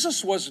heart.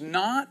 Jesus was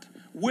not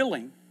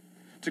willing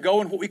to go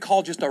in what we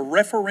call just a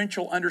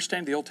referential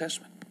understanding of the Old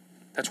Testament.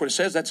 That's what it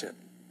says. That's it.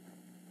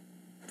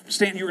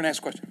 Stanton, you were going to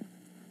ask a question.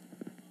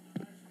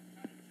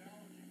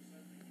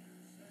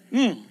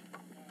 Mm-hmm.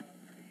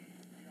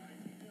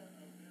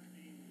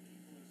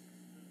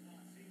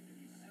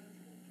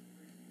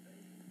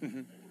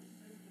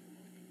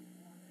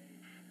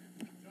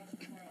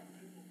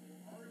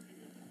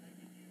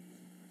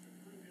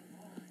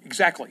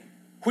 Exactly.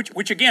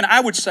 Which again,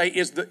 I would say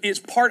is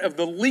part of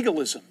the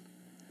legalism.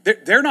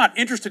 They're not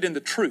interested in the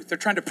truth. They're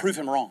trying to prove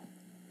him wrong.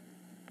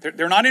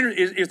 They're not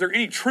interested. Is there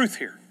any truth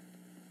here?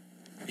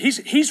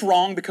 He's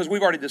wrong because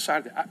we've already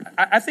decided that.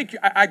 I think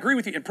I agree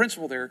with you in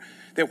principle there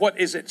that what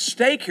is at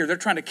stake here, they're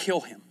trying to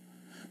kill him.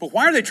 But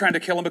why are they trying to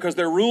kill him? Because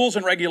there are rules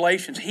and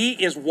regulations. He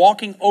is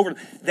walking over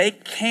them. They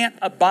can't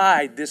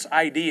abide this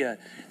idea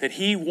that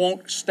he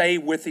won't stay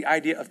with the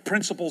idea of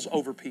principles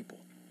over people.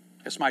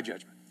 That's my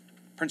judgment.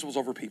 Principles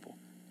over people.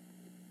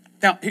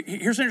 Now,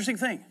 here's an interesting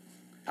thing.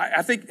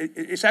 I think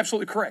it's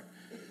absolutely correct.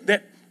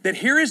 That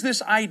here is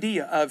this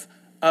idea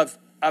of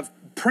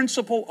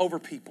principle over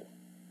people.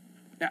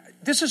 Now,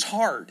 this is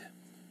hard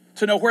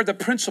to know where the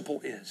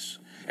principle is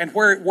and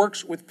where it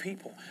works with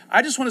people.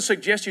 I just want to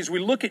suggest to you, as we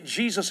look at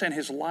Jesus and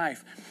his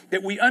life,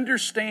 that we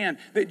understand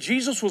that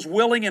Jesus was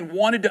willing and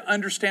wanted to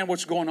understand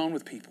what's going on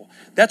with people.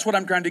 That's what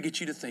I'm trying to get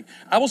you to think.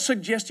 I will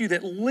suggest to you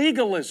that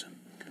legalism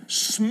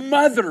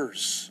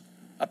smothers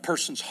a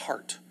person's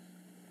heart.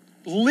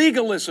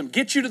 Legalism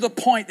gets you to the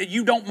point that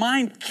you don't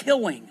mind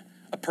killing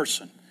a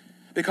person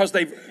because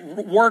they've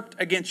worked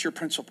against your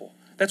principle.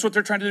 That's what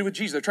they're trying to do with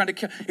Jesus. They're trying to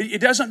kill. It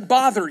doesn't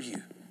bother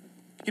you.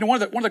 You know,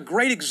 one of the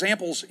great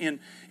examples in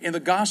the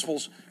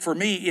Gospels for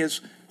me is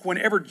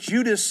whenever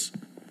Judas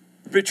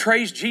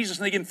betrays Jesus,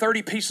 and they give him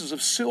 30 pieces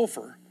of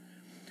silver.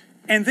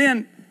 And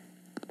then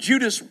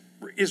Judas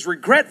is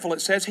regretful,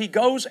 it says. He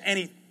goes and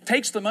he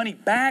takes the money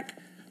back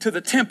to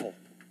the temple.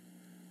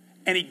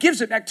 And he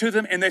gives it back to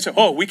them, and they say,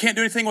 oh, we can't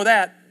do anything with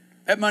that.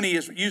 That money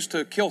is used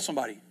to kill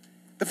somebody.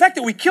 The fact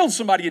that we killed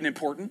somebody isn't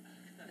important.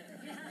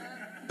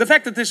 The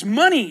fact that this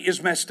money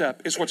is messed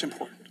up is what's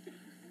important.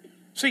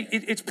 See,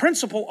 it's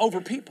principle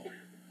over people.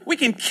 We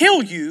can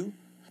kill you,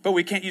 but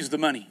we can't use the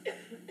money.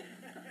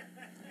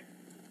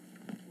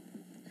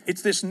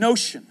 It's this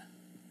notion,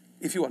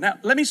 if you will. Now,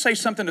 let me say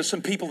something to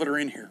some people that are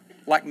in here,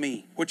 like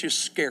me, which is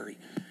scary.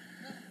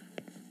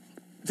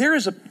 There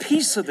is a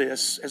piece of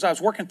this, as I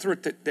was working through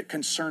it, that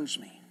concerns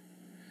me.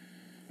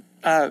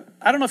 I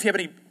don't know if you have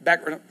any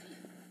background.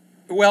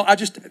 Well,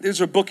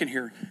 there's a book in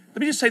here. Let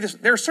me just say this.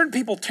 There are certain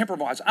people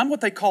temperament-wise. I'm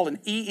what they call an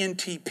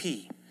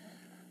ENTP,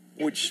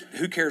 which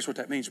who cares what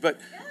that means. But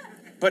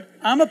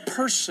I'm a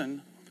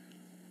person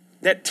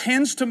that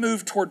tends to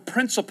move toward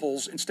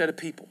principles instead of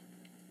people.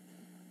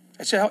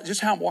 That's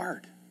just how I'm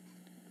wired.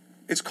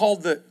 It's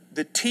called the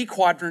T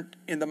quadrant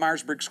in the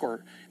Myers-Briggs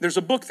score. There's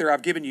a book there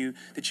I've given you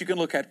that you can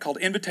look at called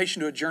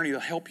Invitation to a Journey to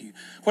help you.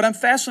 What I'm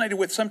fascinated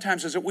with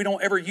sometimes is that we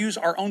don't ever use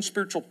our own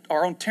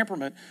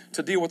temperament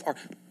to deal with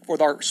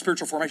our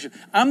spiritual formation.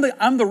 I'm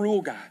the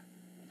rule guy.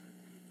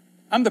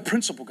 I'm the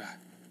principle guy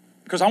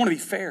because I want to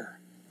be fair.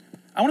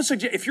 I want to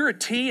suggest if you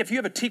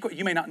have a T,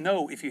 you may not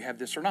know if you have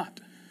this or not.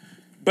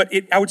 But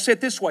I would say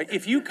it this way: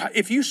 if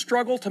you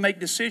struggle to make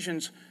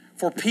decisions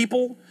for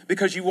people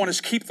because you want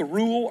to keep the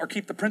rule or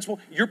keep the principle,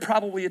 you're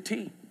probably a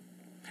T.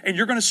 And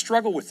you're going to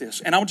struggle with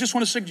this. And I just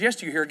want to suggest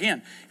to you here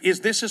again,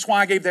 this is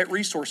why I gave that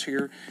resource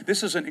here.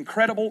 This is an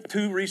incredible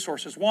 2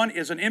 resources. One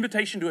is an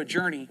Invitation to a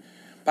Journey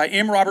by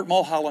M. Robert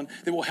Mulholland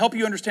that will help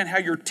you understand how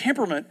your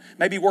temperament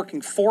may be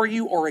working for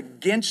you or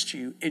against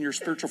you in your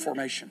spiritual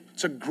formation.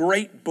 It's a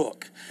great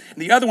book.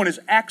 And the other one is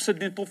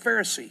Accidental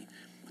Pharisee.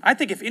 I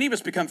think if any of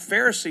us become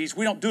Pharisees,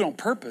 we don't do it on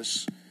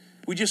purpose.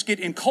 We just get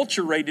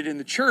enculturated in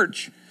the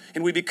church,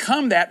 and we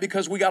become that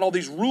because we got all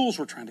these rules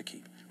we're trying to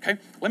keep. Okay?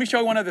 Let me show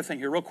you one other thing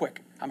here real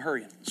quick. I'm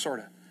hurrying,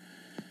 sort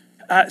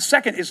of.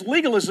 Second is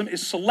legalism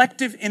is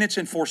selective in its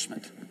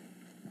enforcement.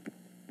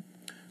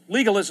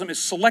 Legalism is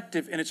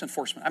selective in its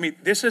enforcement. I mean,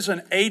 this is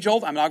an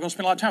age-old, I'm not going to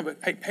spend a lot of time, but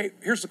hey,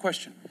 here's the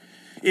question.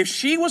 If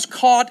she was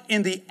caught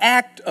in the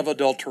act of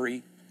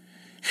adultery,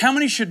 how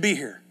many should be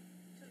here?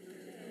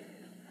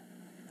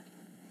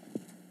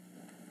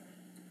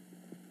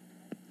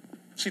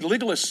 See,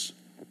 legalists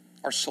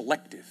are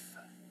selective.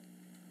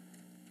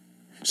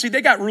 See,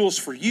 they got rules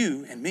for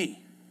you and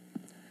me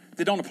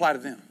that don't apply to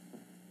them.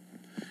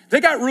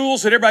 They got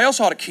rules that everybody else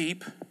ought to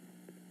keep.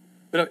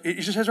 But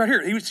it just says right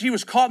here, he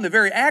was caught in the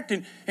very act,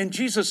 and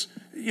Jesus,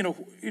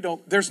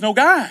 there's no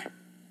guy.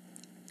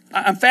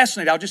 I'm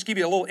fascinated. I'll just give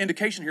you a little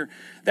indication here.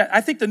 That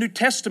I think the New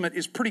Testament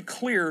is pretty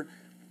clear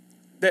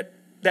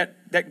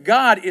that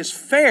God is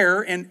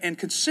fair and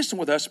consistent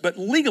with us, but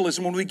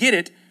legalism, when we get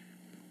it,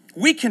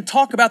 we can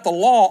talk about the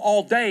law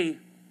all day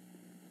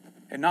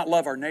and not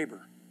love our neighbor.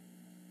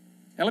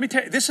 Now let me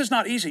tell you, this is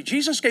not easy.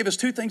 Jesus gave us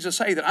 2 things to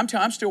say that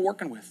I'm still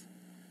working with.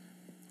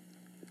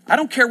 I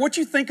don't care what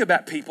you think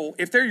about people.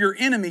 If they're your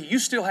enemy, you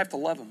still have to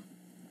love them.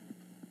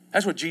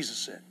 That's what Jesus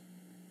said,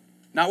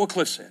 not what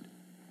Cliff said.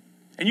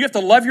 And you have to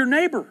love your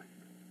neighbor.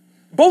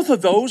 Both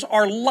of those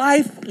are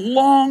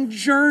lifelong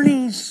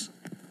journeys.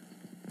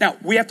 Now,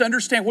 we have to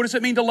understand, what does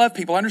it mean to love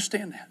people? I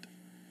understand that.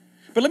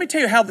 But let me tell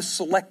you how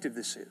selective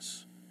this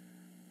is.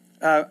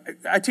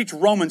 I teach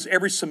Romans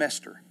every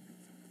semester.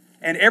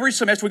 And every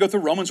semester we go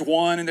through Romans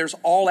 1, and there's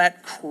all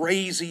that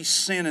crazy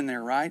sin in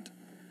there, right?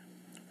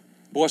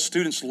 Boy,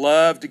 students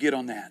love to get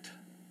on that.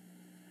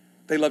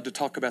 They love to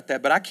talk about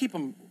that, but I keep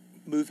them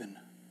moving.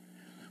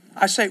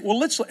 I say,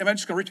 well, I'm just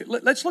going to read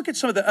it. Let's look at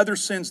some of the other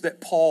sins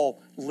that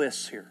Paul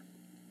lists here.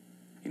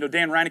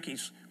 Dan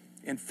Reineke's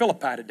in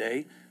Philippi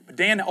today, but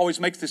Dan always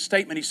makes this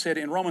statement. He said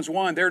in Romans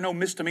 1, there are no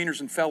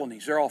misdemeanors and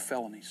felonies. They're all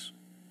felonies.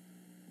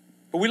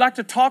 But we like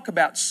to talk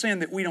about sin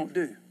that we don't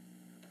do.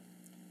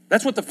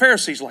 That's what the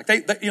Pharisees like.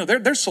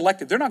 They're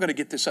selective. They're not going to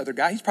get this other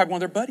guy. He's probably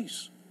one of their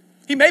buddies.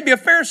 He may be a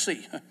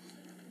Pharisee.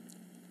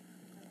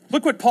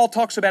 Look what Paul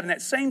talks about in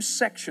that same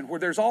section where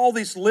there's all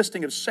this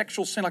listing of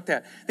sexual sin like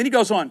that. Then he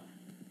goes on,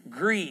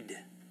 greed,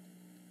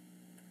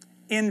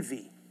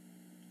 envy,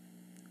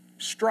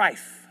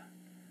 strife.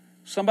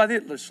 Somebody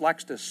that just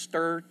likes to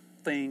stir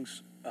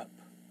things up.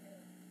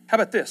 How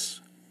about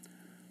this?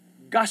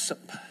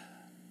 Gossip.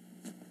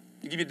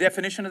 To give you a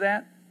definition of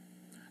that,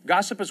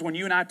 gossip is when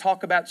you and I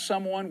talk about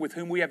someone with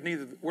whom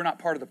we're not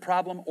part of the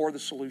problem or the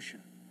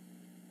solution.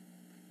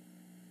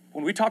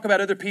 When we talk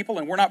about other people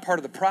and we're not part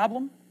of the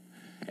problem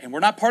and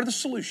we're not part of the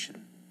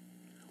solution,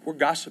 we're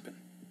gossiping.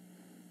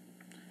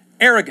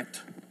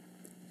 Arrogant,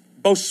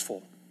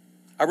 boastful.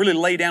 I really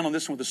lay down on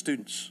this one with the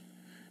students.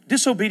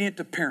 Disobedient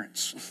to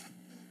parents.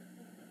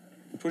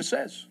 That's what it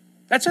says.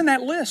 That's in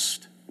that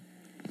list.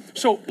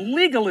 So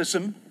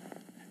legalism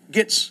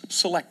gets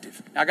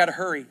selective. Now, I got to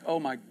hurry. Oh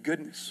my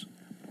goodness.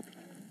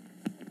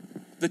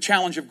 The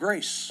challenge of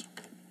grace.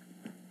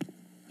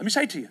 Let me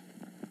say to you,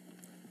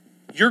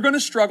 You're going to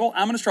struggle,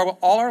 I'm going to struggle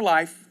all our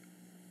life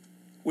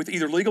with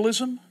either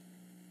legalism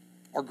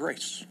or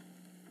grace.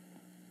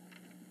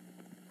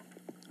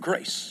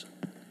 Grace.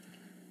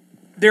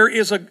 There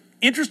is an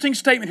interesting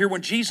statement here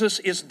when Jesus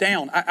is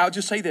down. I'll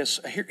just say this.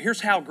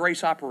 Here's how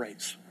grace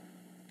operates.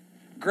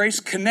 Grace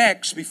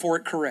connects before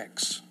it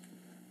corrects.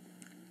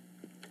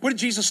 What did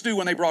Jesus do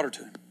when they brought her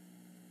to him?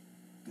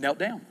 Knelt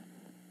down.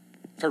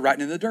 Started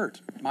writing in the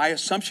dirt. My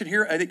assumption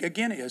here,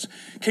 again, is,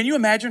 can you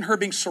imagine her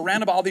being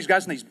surrounded by all these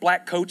guys in these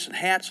black coats and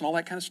hats and all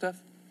that kind of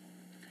stuff?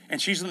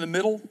 And she's in the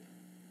middle.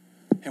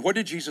 And what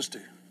did Jesus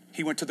do?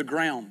 He went to the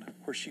ground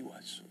where she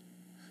was.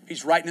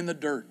 He's writing in the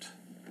dirt.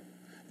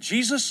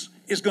 Jesus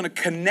is going to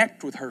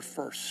connect with her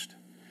first.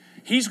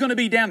 He's going to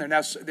be down there.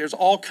 Now, there's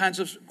all kinds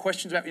of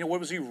questions about, what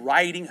was he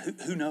writing?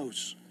 Who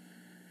knows?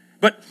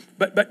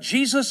 But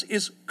Jesus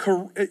is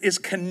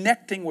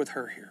connecting with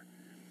her here.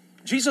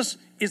 Jesus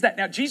is that.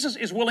 Now, Jesus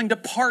is willing to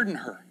pardon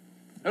her.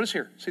 Notice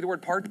here. See the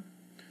word pardon?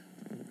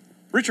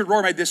 Richard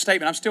Rohr made this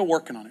statement. I'm still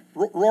working on it.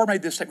 Rohr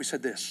made this statement. He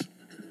said this.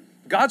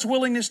 God's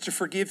willingness to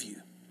forgive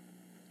you.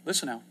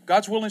 Listen now.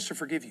 God's willingness to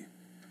forgive you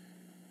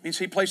means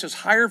he places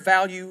higher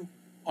value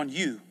on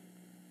you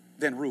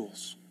than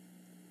rules.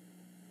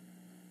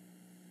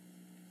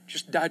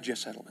 Just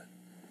digest that a little bit.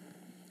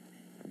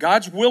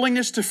 God's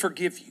willingness to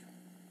forgive you,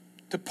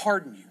 to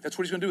pardon you, that's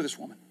what he's going to do with this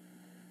woman,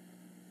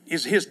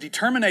 is his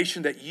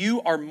determination that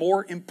you are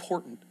more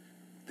important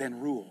than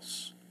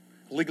rules.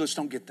 Legalists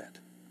don't get that.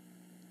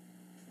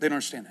 They don't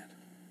understand that.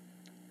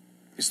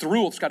 It's the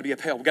rule that's got to be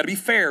upheld. We've got to be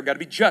fair. We've got to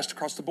be just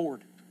across the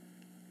board.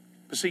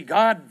 But see,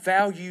 God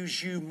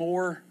values you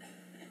more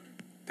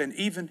than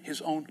even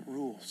his own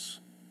rules.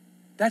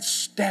 That's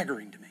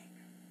staggering to me.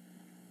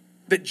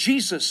 That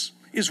Jesus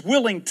is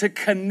willing to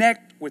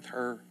connect with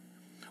her,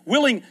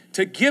 willing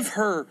to give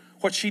her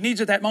what she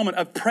needs at that moment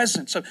of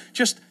presence, of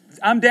just,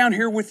 I'm down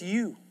here with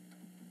you,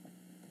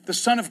 the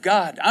Son of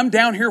God. I'm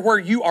down here where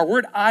you are. We're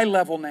at eye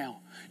level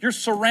now. You're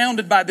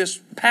surrounded by this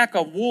pack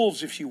of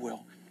wolves, if you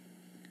will.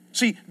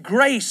 See,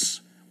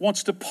 grace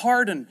wants to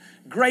pardon.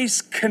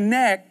 Grace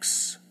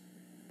connects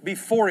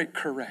before it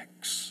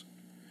corrects.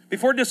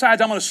 Before it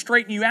decides, I'm going to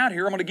straighten you out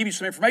here, I'm going to give you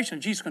some information,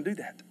 and Jesus can do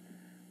that.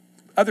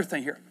 Other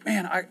thing here.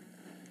 Man,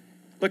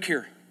 look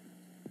here.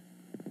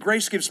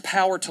 Grace gives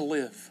power to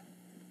live.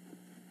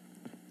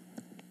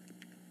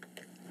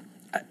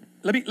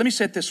 Let me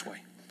say it this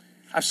way.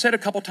 I've said it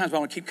a couple times, but I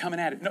want to keep coming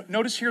at it.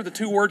 Notice here the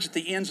two words at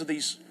the ends of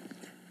these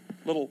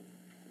little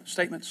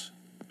statements.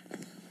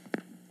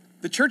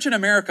 The church in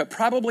America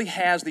probably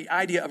has the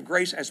idea of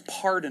grace as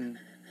pardon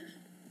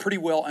pretty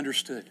well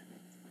understood.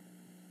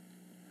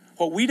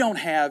 What we don't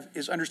have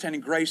is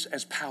understanding grace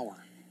as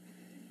power.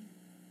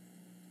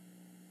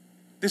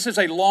 This is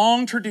a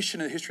long tradition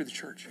in the history of the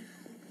church.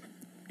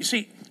 You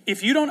see,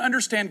 if you don't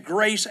understand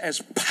grace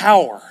as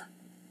power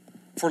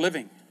for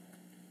living,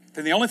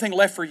 then the only thing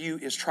left for you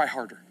is try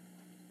harder.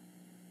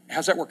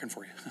 How's that working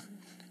for you?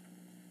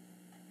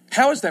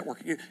 How is that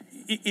working?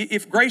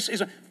 If grace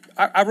isn't...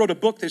 I wrote a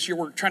book this year.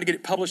 We're trying to get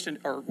it published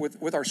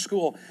with our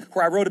school,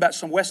 where I wrote about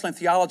some Wesleyan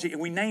theology,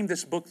 and we named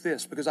this book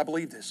this because I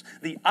believe this: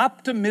 The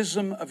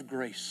Optimism of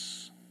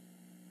Grace.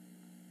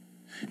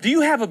 Do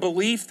you have a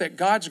belief that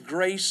God's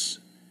grace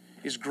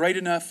is great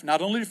enough not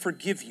only to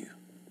forgive you,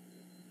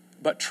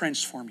 but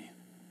transform you?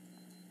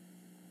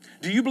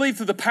 Do you believe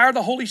through the power of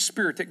the Holy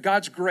Spirit that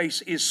God's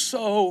grace is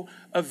so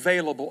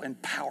available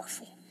and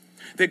powerful?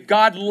 That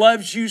God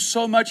loves you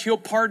so much, He'll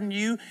pardon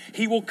you.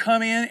 He will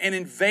come in and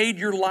invade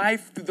your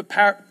life through the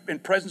power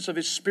and presence of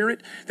His Spirit.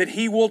 That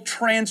He will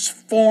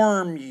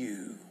transform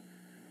you.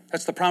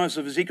 That's the promise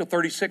of Ezekiel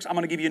 36. I'm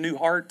going to give you a new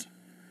heart.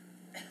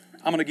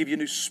 I'm going to give you a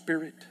new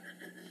spirit.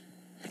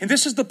 And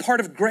this is the part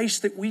of grace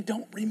that we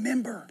don't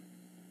remember.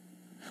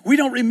 We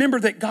don't remember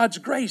that God's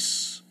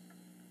grace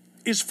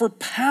is for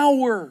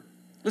power.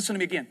 Listen to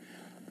me again.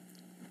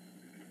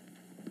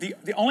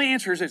 The only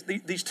answer is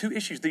these two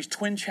issues, these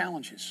twin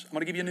challenges. I'm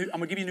going to give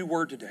you a new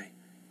word today.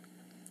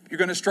 You're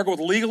going to struggle with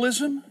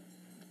legalism,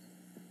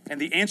 and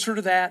the answer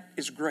to that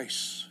is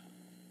grace.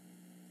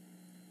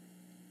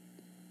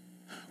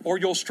 Or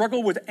you'll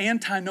struggle with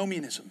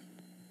antinomianism.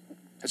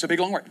 That's a big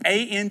long word.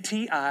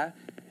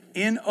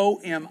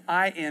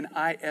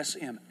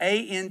 A-N-T-I-N-O-M-I-N-I-S-M.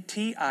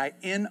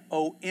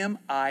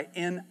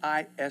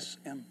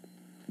 A-N-T-I-N-O-M-I-N-I-S-M.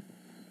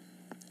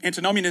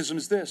 Antinomianism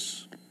is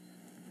this.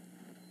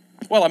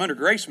 Well, I'm under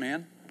grace,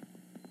 man.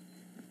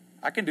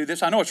 I can do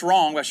this. I know it's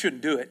wrong, but I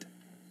shouldn't do it.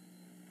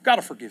 God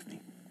will forgive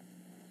me.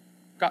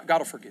 God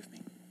will forgive me.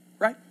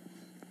 Right?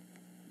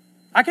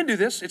 I can do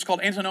this. It's called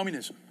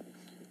antinomianism.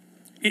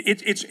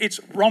 It's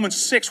Romans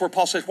 6 where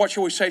Paul says, what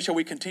shall we say? Shall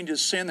we continue to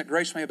sin that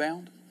grace may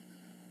abound?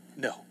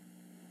 No.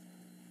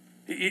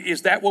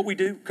 Is that what we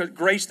do? Because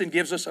grace then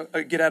gives us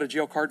a get out of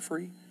jail card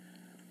free?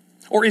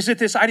 Or is it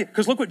this idea?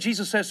 Because look what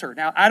Jesus says to her.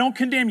 Now, I don't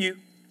condemn you.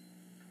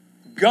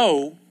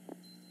 Go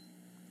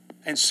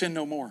and sin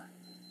no more.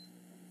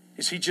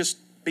 Is he just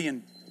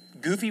being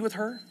goofy with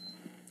her?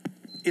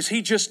 Is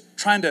he just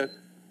trying to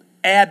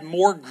add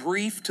more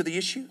grief to the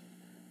issue?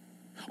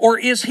 Or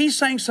is he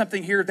saying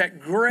something here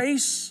that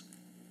grace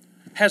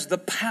has the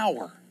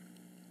power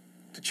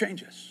to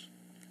change us.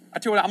 I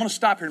tell you what, I'm going to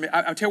stop here in a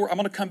minute. I tell you what, I'm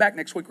going to come back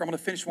next week. I'm going to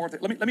finish more of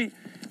it. Let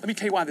me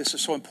tell you why this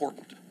is so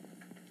important.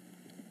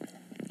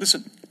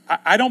 Listen,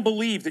 I don't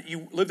believe that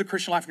you live the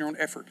Christian life in your own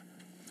effort,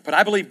 but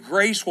I believe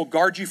grace will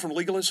guard you from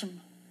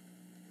legalism,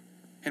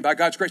 and by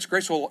God's grace,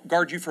 grace will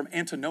guard you from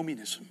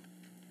antinomianism,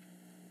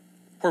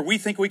 where we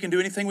think we can do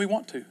anything we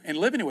want to and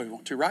live any way we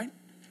want to, right?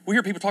 We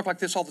hear people talk like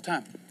this all the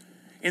time.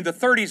 In the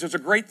 30s, there's a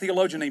great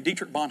theologian named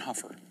Dietrich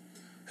Bonhoeffer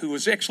who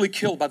was actually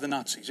killed by the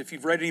Nazis. If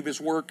you've read any of his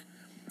work,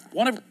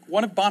 one of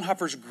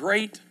Bonhoeffer's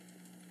great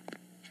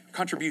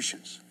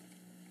contributions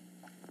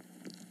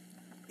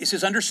is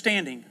his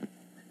understanding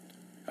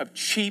of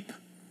cheap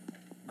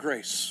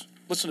grace.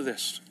 Listen to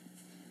this.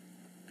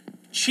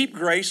 Cheap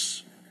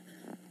grace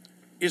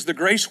is the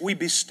grace we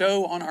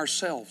bestow on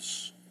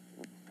ourselves.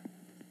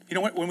 You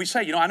know, when we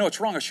say, I know it's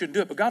wrong, I shouldn't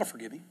do it, but God will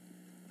forgive me.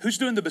 Who's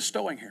doing the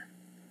bestowing here?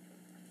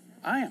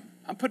 I am.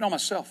 I'm putting on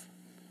myself.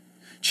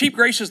 Cheap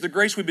grace is the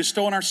grace we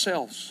bestow on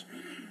ourselves.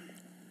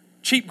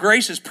 Cheap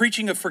grace is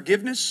preaching of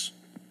forgiveness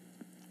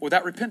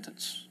without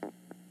repentance.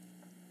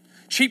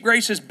 Cheap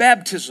grace is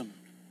baptism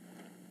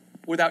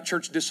without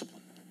church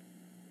discipline.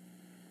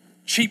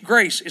 Cheap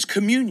grace is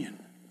communion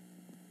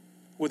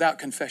without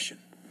confession.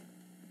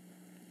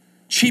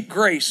 Cheap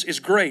grace is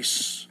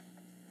grace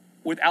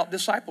without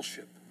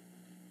discipleship.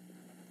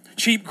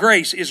 Cheap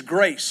grace is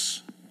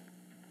grace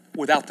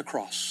without the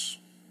cross.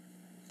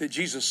 That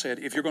Jesus said,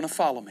 if you're going to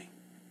follow me,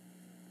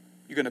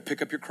 you're going to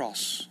pick up your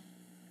cross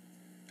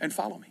and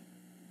follow me.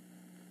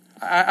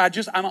 I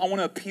want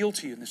to appeal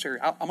to you in this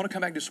area. I'm going to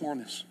come back to some more on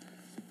this.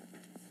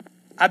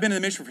 I've been in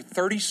the ministry for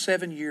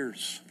 37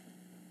 years.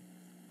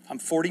 I'm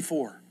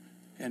 44.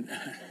 And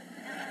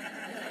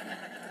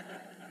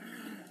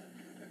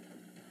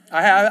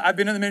I've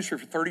been in the ministry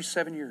for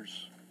 37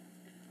 years.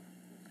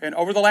 And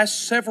over the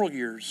last several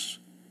years,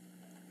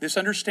 this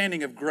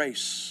understanding of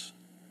grace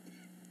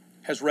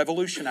has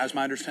revolutionized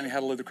my understanding of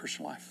how to live the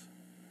Christian life.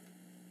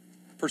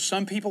 For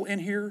some people in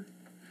here,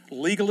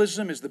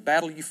 legalism is the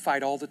battle you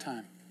fight all the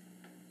time.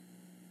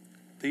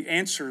 The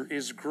answer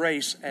is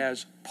grace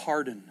as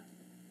pardon.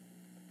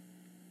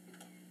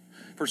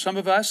 For some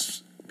of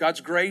us,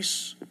 God's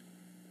grace,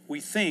 we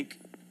think,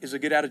 is a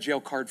get out of jail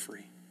card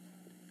free.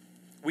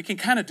 We can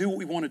kind of do what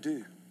we want to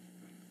do.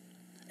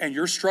 And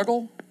your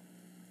struggle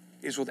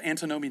is with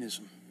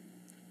antinomianism.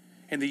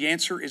 And the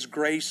answer is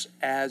grace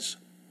as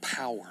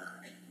power.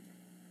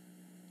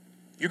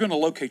 You're going to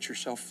locate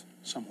yourself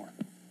somewhere.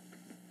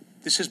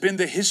 This has been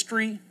the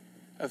history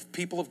of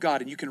people of God,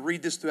 and you can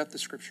read this throughout the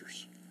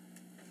scriptures.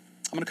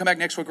 I'm going to come back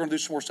next week. We're going to do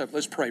some more stuff.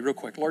 Let's pray real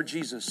quick. Lord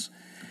Jesus,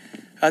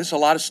 there's a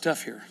lot of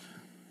stuff here.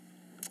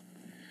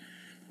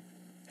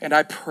 And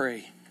I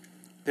pray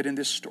that in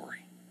this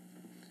story,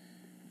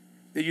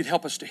 that you'd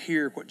help us to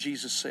hear what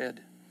Jesus said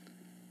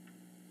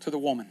to the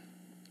woman.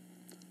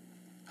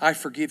 I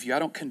forgive you. I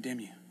don't condemn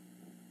you.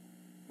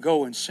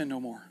 Go and sin no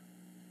more.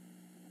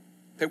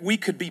 That we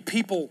could be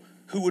people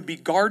who would be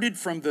guarded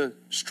from the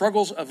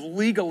struggles of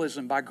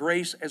legalism by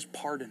grace as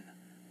pardon.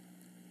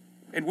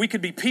 And we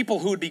could be people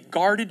who would be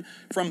guarded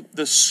from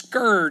the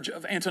scourge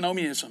of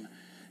antinomianism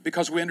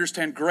because we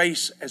understand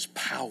grace as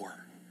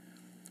power.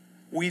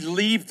 We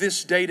leave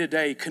this day to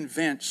day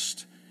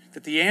convinced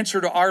that the answer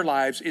to our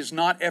lives is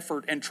not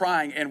effort and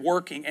trying and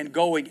working and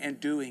going and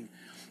doing,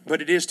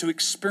 but it is to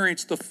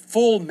experience the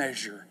full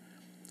measure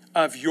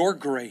of your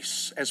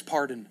grace as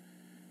pardon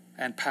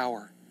and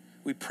power.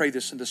 We pray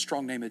this in the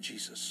strong name of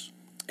Jesus.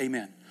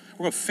 Amen.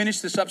 We're going to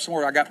finish this up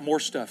somewhere. I got more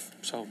stuff.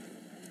 So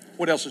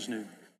what else is new?